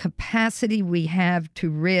 beyond the capacity we have to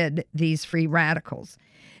rid these free radicals.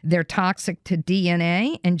 They're toxic to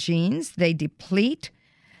DNA and genes. They deplete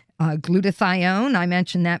glutathione. I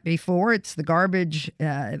mentioned that before. It's the garbage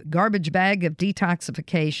bag of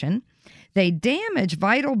detoxification. They damage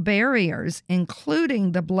vital barriers,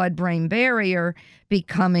 including the blood-brain barrier,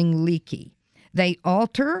 becoming leaky. They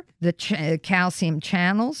alter the calcium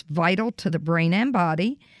channels vital to the brain and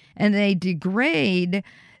body, and they degrade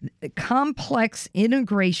complex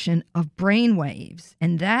integration of brain waves,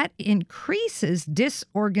 and that increases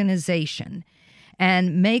disorganization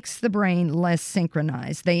and makes the brain less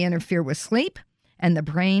synchronized. They interfere with sleep and the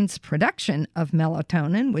brain's production of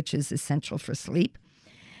melatonin, which is essential for sleep.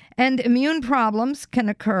 And immune problems can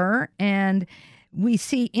occur, and we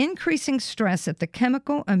see increasing stress at the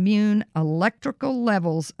chemical, immune, electrical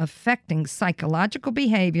levels affecting psychological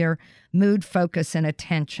behavior, mood, focus, and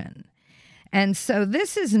attention. And so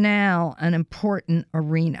this is now an important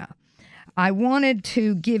arena. I wanted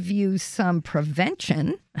to give you some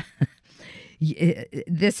prevention.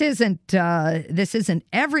 This isn't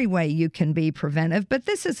every way you can be preventive, but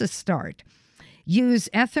this is a start. Use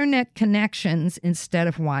Ethernet connections instead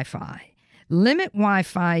of Wi-Fi. Limit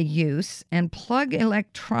Wi-Fi use and plug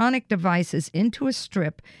electronic devices into a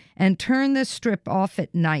strip and turn the strip off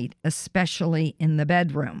at night, especially in the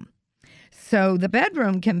bedroom. So the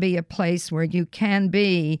bedroom can be a place where you can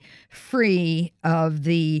be free of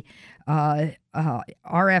the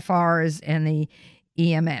RFRs and the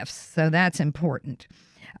EMFs. So that's important.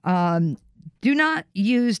 Do not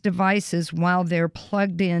use devices while they're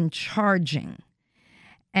plugged in charging.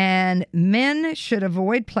 And men should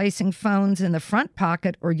avoid placing phones in the front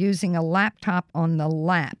pocket or using a laptop on the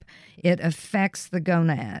lap. It affects the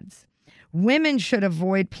gonads. Women should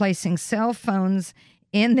avoid placing cell phones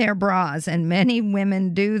in their bras, and many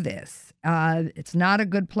women do this. It's not a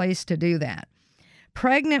good place to do that.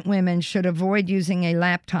 Pregnant women should avoid using a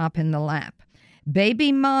laptop in the lap.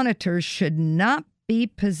 Baby monitors should not be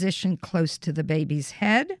positioned close to the baby's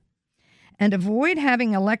head. And avoid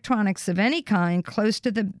having electronics of any kind close to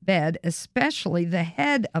the bed, especially the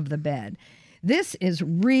head of the bed. This is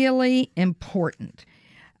really important.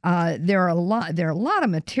 There are a lot of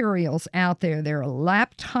materials out there. There are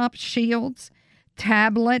laptop shields,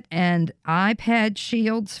 tablet and iPad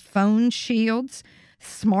shields, phone shields,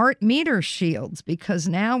 smart meter shields, because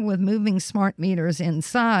now with moving smart meters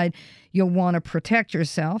inside, you'll want to protect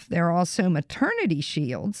yourself. There are also maternity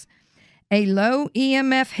shields, a low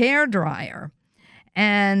EMF hair dryer,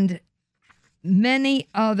 and many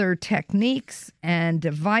other techniques and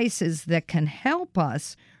devices that can help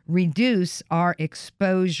us reduce our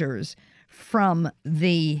exposures from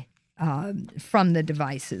the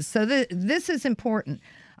devices. So this is important.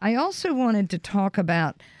 I also wanted to talk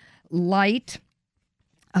about light,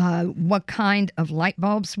 what kind of light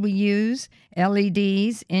bulbs we use,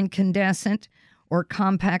 LEDs, incandescent, or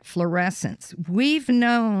compact fluorescents. We've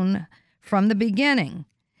known from the beginning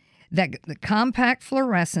that the compact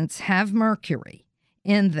fluorescents have mercury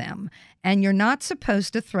in them, and you're not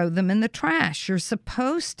supposed to throw them in the trash. You're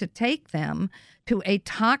supposed to take them to a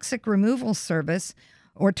toxic removal service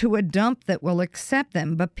or to a dump that will accept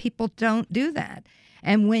them, but people don't do that.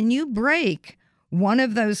 And when you break one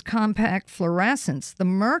of those compact fluorescents, the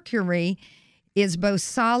mercury is both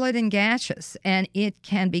solid and gaseous, and it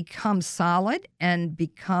can become solid and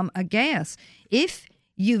become a gas. If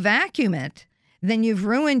you vacuum it, then you've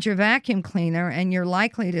ruined your vacuum cleaner and you're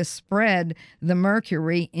likely to spread the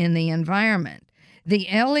mercury in the environment. The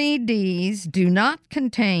LEDs do not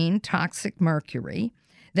contain toxic mercury.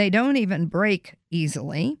 They don't even break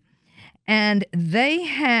easily. And they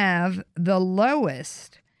have the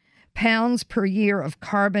lowest pounds per year of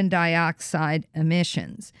carbon dioxide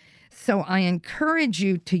emissions. So I encourage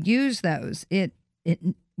you to use those. It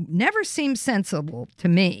never seemed sensible to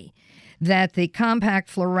me that the compact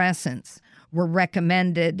fluorescents were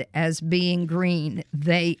recommended as being green.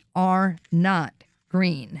 They are not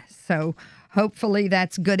green. So hopefully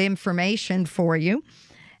that's good information for you.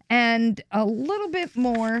 And a little bit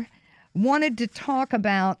more, wanted to talk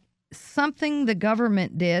about something the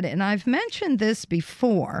government did, and I've mentioned this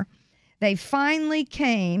before. They finally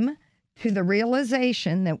came to the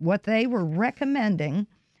realization that what they were recommending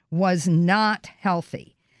was not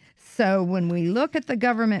healthy. So when we look at the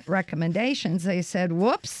government recommendations, they said,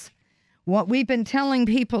 whoops, what we've been telling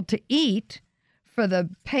people to eat for the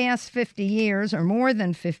past 50 years or more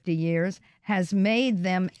than 50 years has made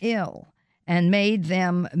them ill and made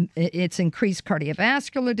them, it's increased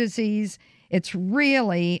cardiovascular disease. It's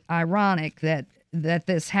really ironic that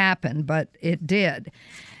this happened, but it did.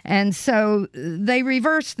 And so they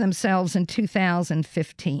reversed themselves in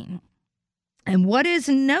 2015. And what is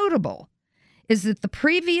notable is that the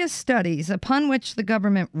previous studies upon which the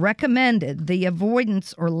government recommended the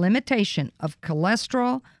avoidance or limitation of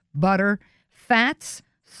cholesterol, butter, fats,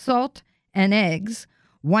 salt, and eggs,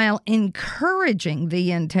 while encouraging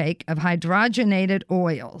the intake of hydrogenated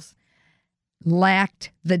oils,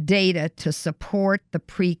 lacked the data to support the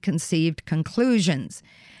preconceived conclusions.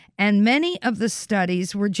 And many of the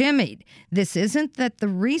studies were jimmied. This isn't that the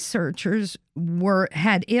researchers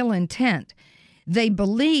had ill intent. They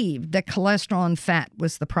believed that cholesterol and fat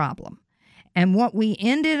was the problem. And what we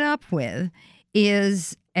ended up with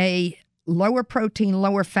is a lower protein,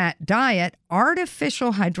 lower fat diet,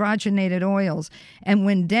 artificial hydrogenated oils. And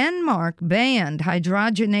when Denmark banned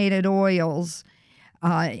hydrogenated oils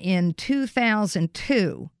in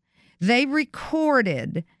 2002, they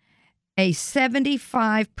recorded a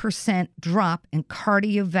 75% drop in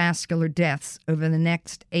cardiovascular deaths over the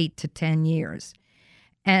next 8 to 10 years.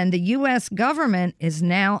 And the U.S. government is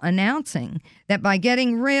now announcing that by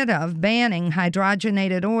banning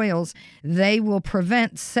hydrogenated oils, they will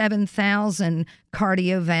prevent 7,000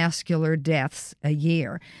 cardiovascular deaths a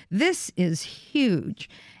year. This is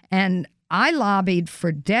huge. And I lobbied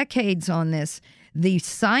for decades on this. The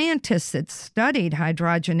scientists that studied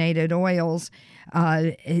hydrogenated oils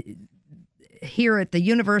here at the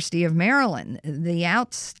University of Maryland, the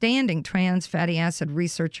outstanding trans fatty acid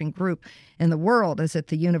researching group in the world is at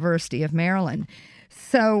the University of Maryland.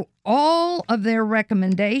 So all of their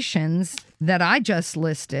recommendations that I just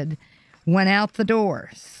listed went out the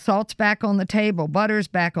door. Salt's back on the table, butter's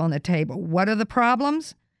back on the table. What are the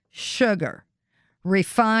problems? Sugar,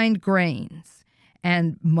 refined grains.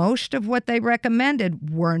 And most of what they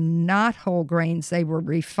recommended were not whole grains, they were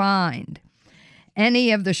refined.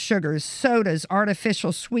 Any of the sugars, sodas,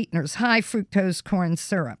 artificial sweeteners, high fructose corn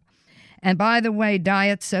syrup. And by the way,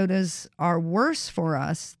 diet sodas are worse for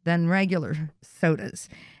us than regular sodas.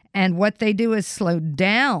 And what they do is slow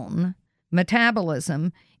down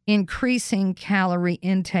metabolism, increasing calorie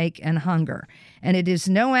intake and hunger. And it is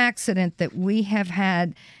no accident that we have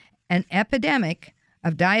had an epidemic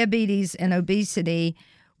of diabetes and obesity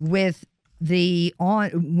with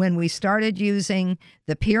when we started using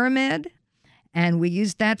the pyramid. And we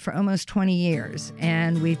used that for almost 20 years,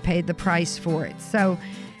 and we've paid the price for it. So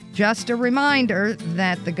just a reminder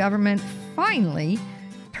that the government finally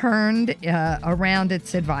turned around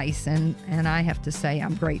its advice, and I have to say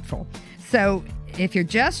I'm grateful. So if you're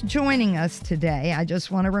just joining us today, I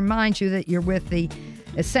just want to remind you that you're with the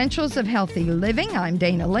Essentials of Healthy Living. I'm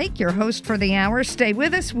Dana Laake, your host for the hour. Stay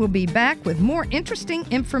with us. We'll be back with more interesting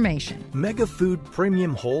information. Mega Food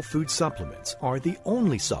Premium Whole Food Supplements are the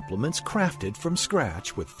only supplements crafted from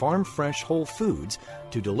scratch with farm-fresh whole foods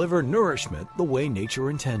to deliver nourishment the way nature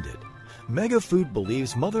intended. Mega Food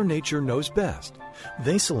believes Mother Nature knows best.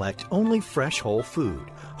 They select only fresh whole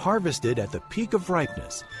food, harvested at the peak of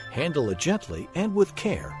ripeness, handle it gently and with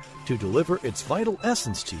care to deliver its vital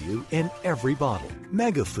essence to you in every bottle.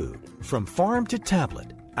 Mega Food, from farm to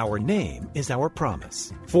tablet. Our name is our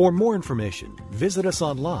promise. For more information, visit us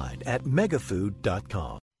online at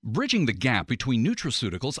megafood.com. Bridging the gap between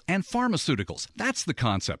nutraceuticals and pharmaceuticals. That's the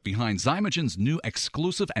concept behind Zymogen's new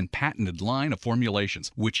exclusive and patented line of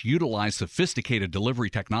formulations, which utilize sophisticated delivery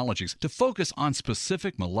technologies to focus on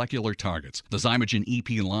specific molecular targets. The Zymogen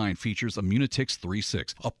EP line features Immunotix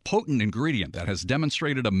 3.6, a potent ingredient that has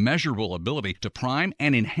demonstrated a measurable ability to prime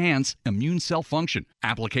and enhance immune cell function.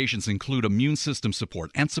 Applications include immune system support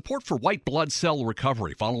and support for white blood cell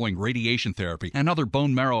recovery following radiation therapy and other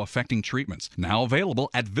bone marrow affecting treatments. Now available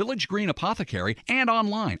at Village Green Apothecary and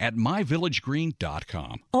online at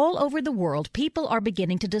myvillagegreen.com. All over the world, people are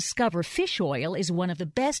beginning to discover fish oil is one of the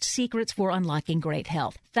best secrets for unlocking great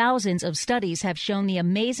health. Thousands of studies have shown the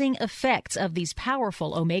amazing effects of these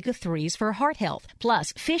powerful omega-3s for heart health.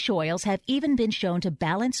 Plus, fish oils have even been shown to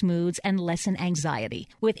balance moods and lessen anxiety.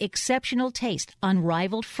 With exceptional taste,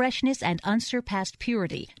 unrivaled freshness, and unsurpassed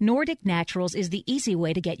purity, Nordic Naturals is the easy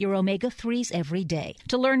way to get your omega-3s every day.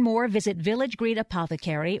 To learn more, visit Village Green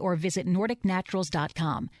Apothecary or visit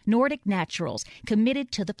NordicNaturals.com. Nordic Naturals,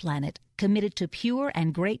 committed to the planet, committed to pure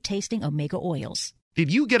and great-tasting omega oils.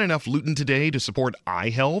 Did you get enough lutein today to support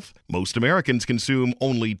eye health? Most Americans consume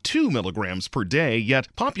only 2 milligrams per day, yet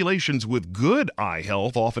populations with good eye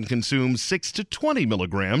health often consume 6 to 20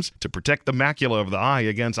 milligrams to protect the macula of the eye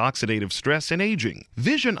against oxidative stress and aging.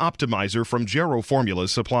 Vision Optimizer from Gero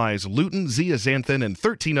Formulas supplies lutein, zeaxanthin, and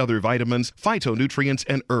 13 other vitamins, phytonutrients,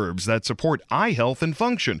 and herbs that support eye health and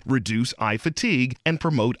function, reduce eye fatigue, and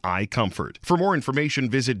promote eye comfort. For more information,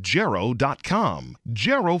 visit Gero.com.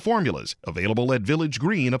 Gero Formulas, available at Village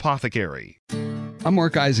Green Apothecary. I'm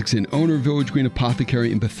Mark Isaacson, owner of Village Green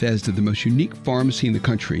Apothecary in Bethesda, the most unique pharmacy in the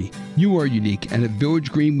country. You are unique, and at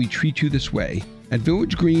Village Green, we treat you this way. At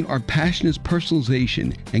Village Green, our passion is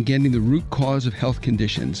personalization and getting the root cause of health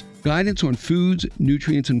conditions. Guidance on foods,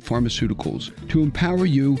 nutrients, and pharmaceuticals to empower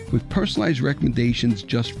you with personalized recommendations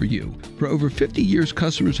just for you. For over 50 years,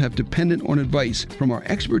 customers have depended on advice from our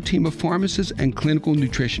expert team of pharmacists and clinical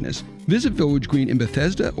nutritionists. Visit Village Green in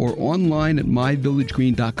Bethesda or online at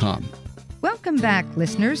myvillagegreen.com. Welcome back,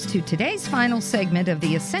 listeners, to today's final segment of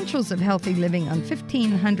the Essentials of Healthy Living on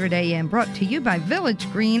 1500 AM, brought to you by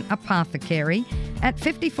Village Green Apothecary at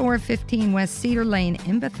 5415 West Cedar Lane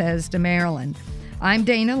in Bethesda, Maryland. I'm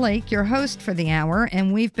Dana Laake, your host for the hour,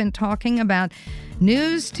 and we've been talking about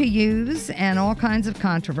news to use and all kinds of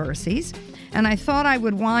controversies. And I thought I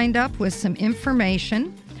would wind up with some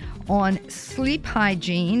information on sleep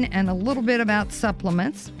hygiene and a little bit about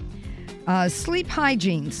supplements. Sleep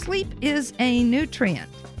hygiene. Sleep is a nutrient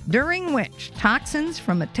during which toxins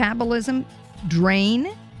from metabolism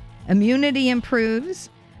drain, immunity improves,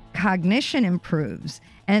 cognition improves,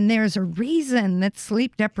 and there's a reason that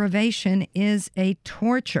sleep deprivation is a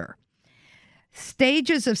torture.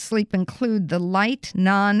 Stages of sleep include the light,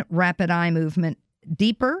 non-rapid eye movement,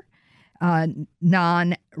 deeper,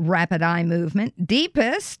 non-rapid eye movement,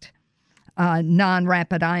 deepest,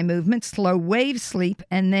 non-rapid eye movement, slow wave sleep,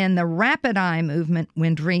 and then the rapid eye movement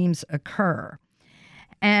when dreams occur.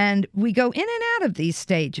 And we go in and out of these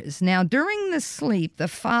stages. Now, during the sleep, the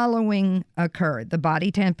following occur. The body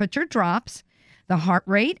temperature drops, the heart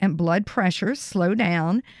rate and blood pressure slow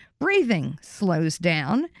down, breathing slows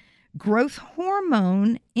down, growth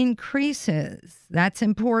hormone increases. That's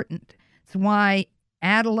important. It's why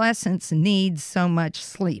adolescents need so much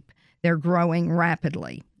sleep. They're growing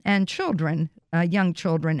rapidly. And children, young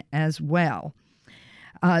children as well.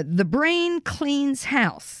 The brain cleans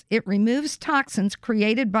house. It removes toxins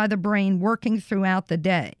created by the brain working throughout the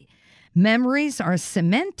day. Memories are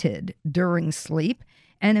cemented during sleep,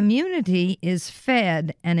 and immunity is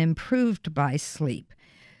fed and improved by sleep.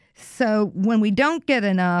 So when we don't get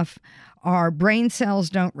enough, our brain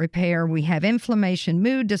cells don't repair. We have inflammation,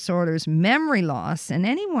 mood disorders, memory loss, and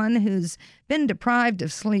anyone who's been deprived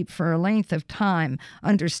of sleep for a length of time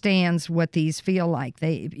understands what these feel like.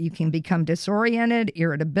 You can become disoriented,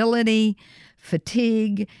 irritability,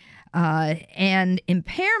 fatigue, and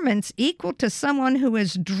impairments equal to someone who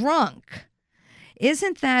is drunk.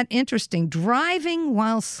 Isn't that interesting? Driving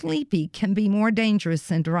while sleepy can be more dangerous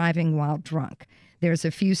than driving while drunk. There's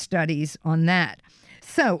a few studies on that.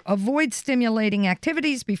 So avoid stimulating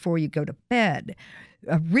activities before you go to bed.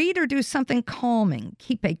 Read or do something calming.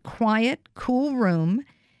 Keep a quiet, cool room.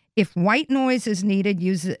 If white noise is needed,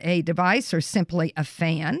 use a device or simply a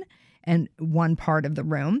fan in one part of the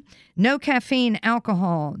room. No caffeine,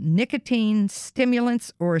 alcohol, nicotine,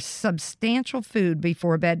 stimulants, or substantial food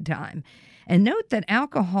before bedtime. And note that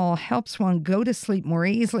alcohol helps one go to sleep more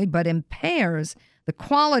easily, but impairs the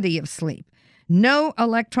quality of sleep. No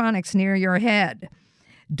electronics near your head.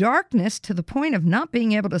 Darkness to the point of not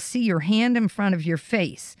being able to see your hand in front of your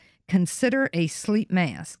face. Consider a sleep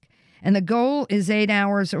mask. And the goal is 8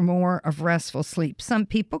 hours or more of restful sleep. Some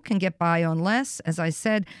people can get by on less. As I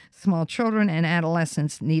said, small children and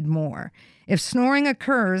adolescents need more. If snoring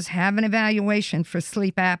occurs, have an evaluation for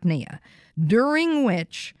sleep apnea, during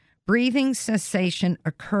which breathing cessation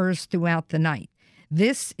occurs throughout the night.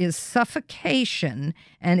 This is suffocation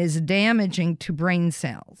and is damaging to brain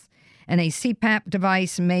cells. And a CPAP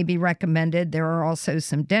device may be recommended. There are also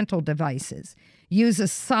some dental devices. Use a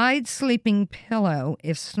side sleeping pillow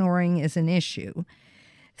if snoring is an issue.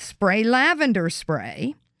 Spray lavender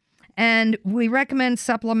spray. And we recommend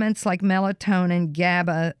supplements like melatonin,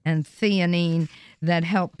 GABA, and theanine that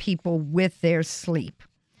help people with their sleep.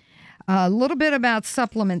 A little bit about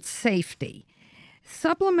supplement safety.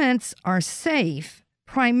 Supplements are safe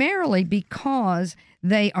primarily because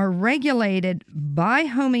they are regulated by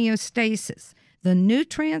homeostasis. The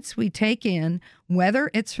nutrients we take in, whether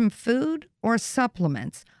it's from food or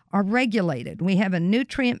supplements, are regulated. We have a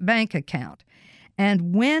nutrient bank account.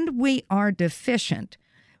 And when we are deficient,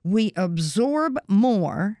 we absorb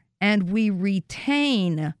more and we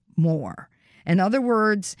retain more. In other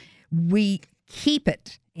words, we keep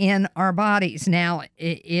it in our bodies. Now,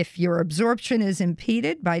 if your absorption is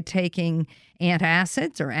impeded by taking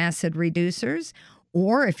antacids or acid reducers,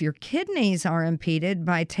 or if your kidneys are impeded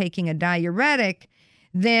by taking a diuretic,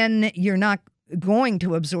 then you're not going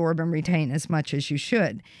to absorb and retain as much as you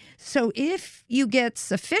should. So if you get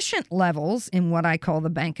sufficient levels in what I call the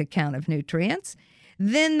bank account of nutrients,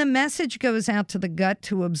 then the message goes out to the gut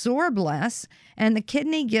to absorb less, and the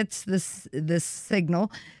kidney gets this signal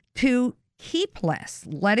to keep less,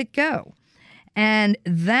 let it go. And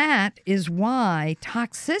that is why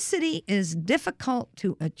toxicity is difficult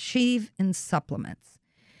to achieve in supplements.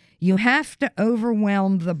 You have to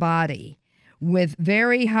overwhelm the body with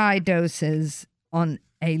very high doses on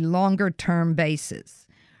a longer-term basis.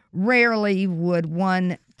 Rarely would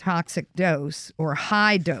one toxic dose or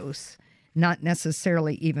high dose, not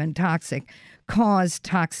necessarily even toxic, cause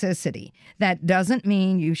toxicity. That doesn't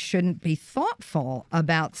mean you shouldn't be thoughtful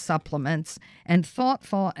about supplements and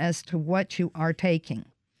thoughtful as to what you are taking.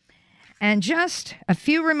 And just a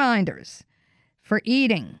few reminders for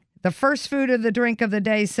eating. The first food or the drink of the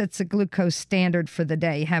day sets a glucose standard for the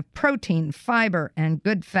day. Have protein, fiber, and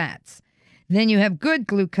good fats. Then you have good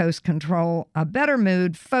glucose control, a better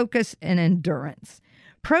mood, focus, and endurance.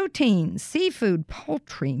 Protein, seafood,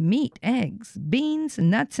 poultry, meat, eggs, beans,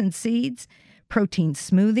 nuts, and seeds, protein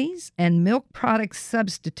smoothies, and milk product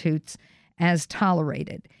substitutes as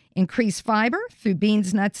tolerated. Increase fiber through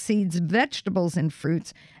beans, nuts, seeds, vegetables, and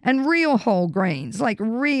fruits, and real whole grains like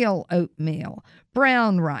real oatmeal,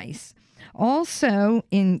 brown rice. Also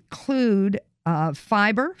include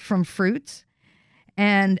fiber from fruits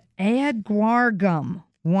and add guar gum.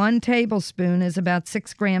 1 tablespoon is about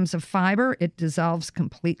 6 grams of fiber. It dissolves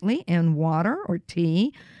completely in water or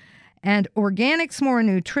tea. And organic's more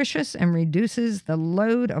nutritious and reduces the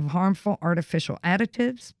load of harmful artificial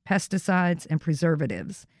additives, pesticides, and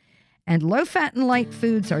preservatives. And low-fat and light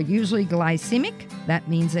foods are usually glycemic. That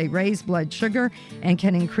means they raise blood sugar and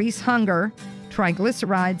can increase hunger,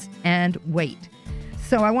 triglycerides, and weight.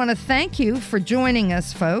 So I want to thank you for joining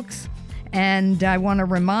us, folks. And I want to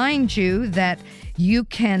remind you that you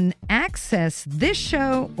can access this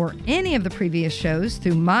show or any of the previous shows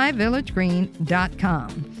through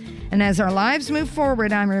myvillagegreen.com. And as our lives move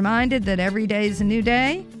forward, I'm reminded that every day is a new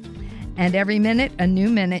day and every minute a new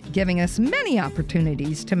minute, giving us many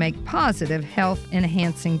opportunities to make positive,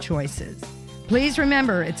 health-enhancing choices. Please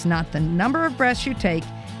remember, it's not the number of breaths you take,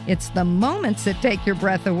 it's the moments that take your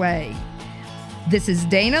breath away. This is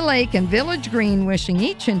Dana Laake and Village Green wishing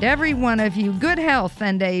each and every one of you good health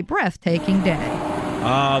and a breathtaking day.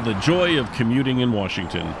 Ah, the joy of commuting in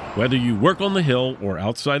Washington. Whether you work on the Hill or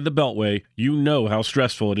outside the Beltway, you know how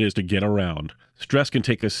stressful it is to get around. Stress can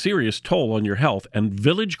take a serious toll on your health, and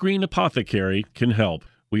Village Green Apothecary can help.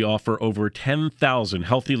 We offer over 10,000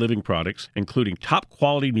 healthy living products, including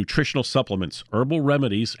top-quality nutritional supplements, herbal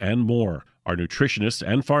remedies, and more. Our nutritionists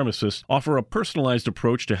and pharmacists offer a personalized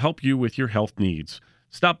approach to help you with your health needs.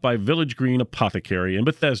 Stop by Village Green Apothecary in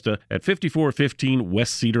Bethesda at 5415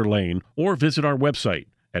 West Cedar Lane or visit our website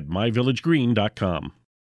at myvillagegreen.com.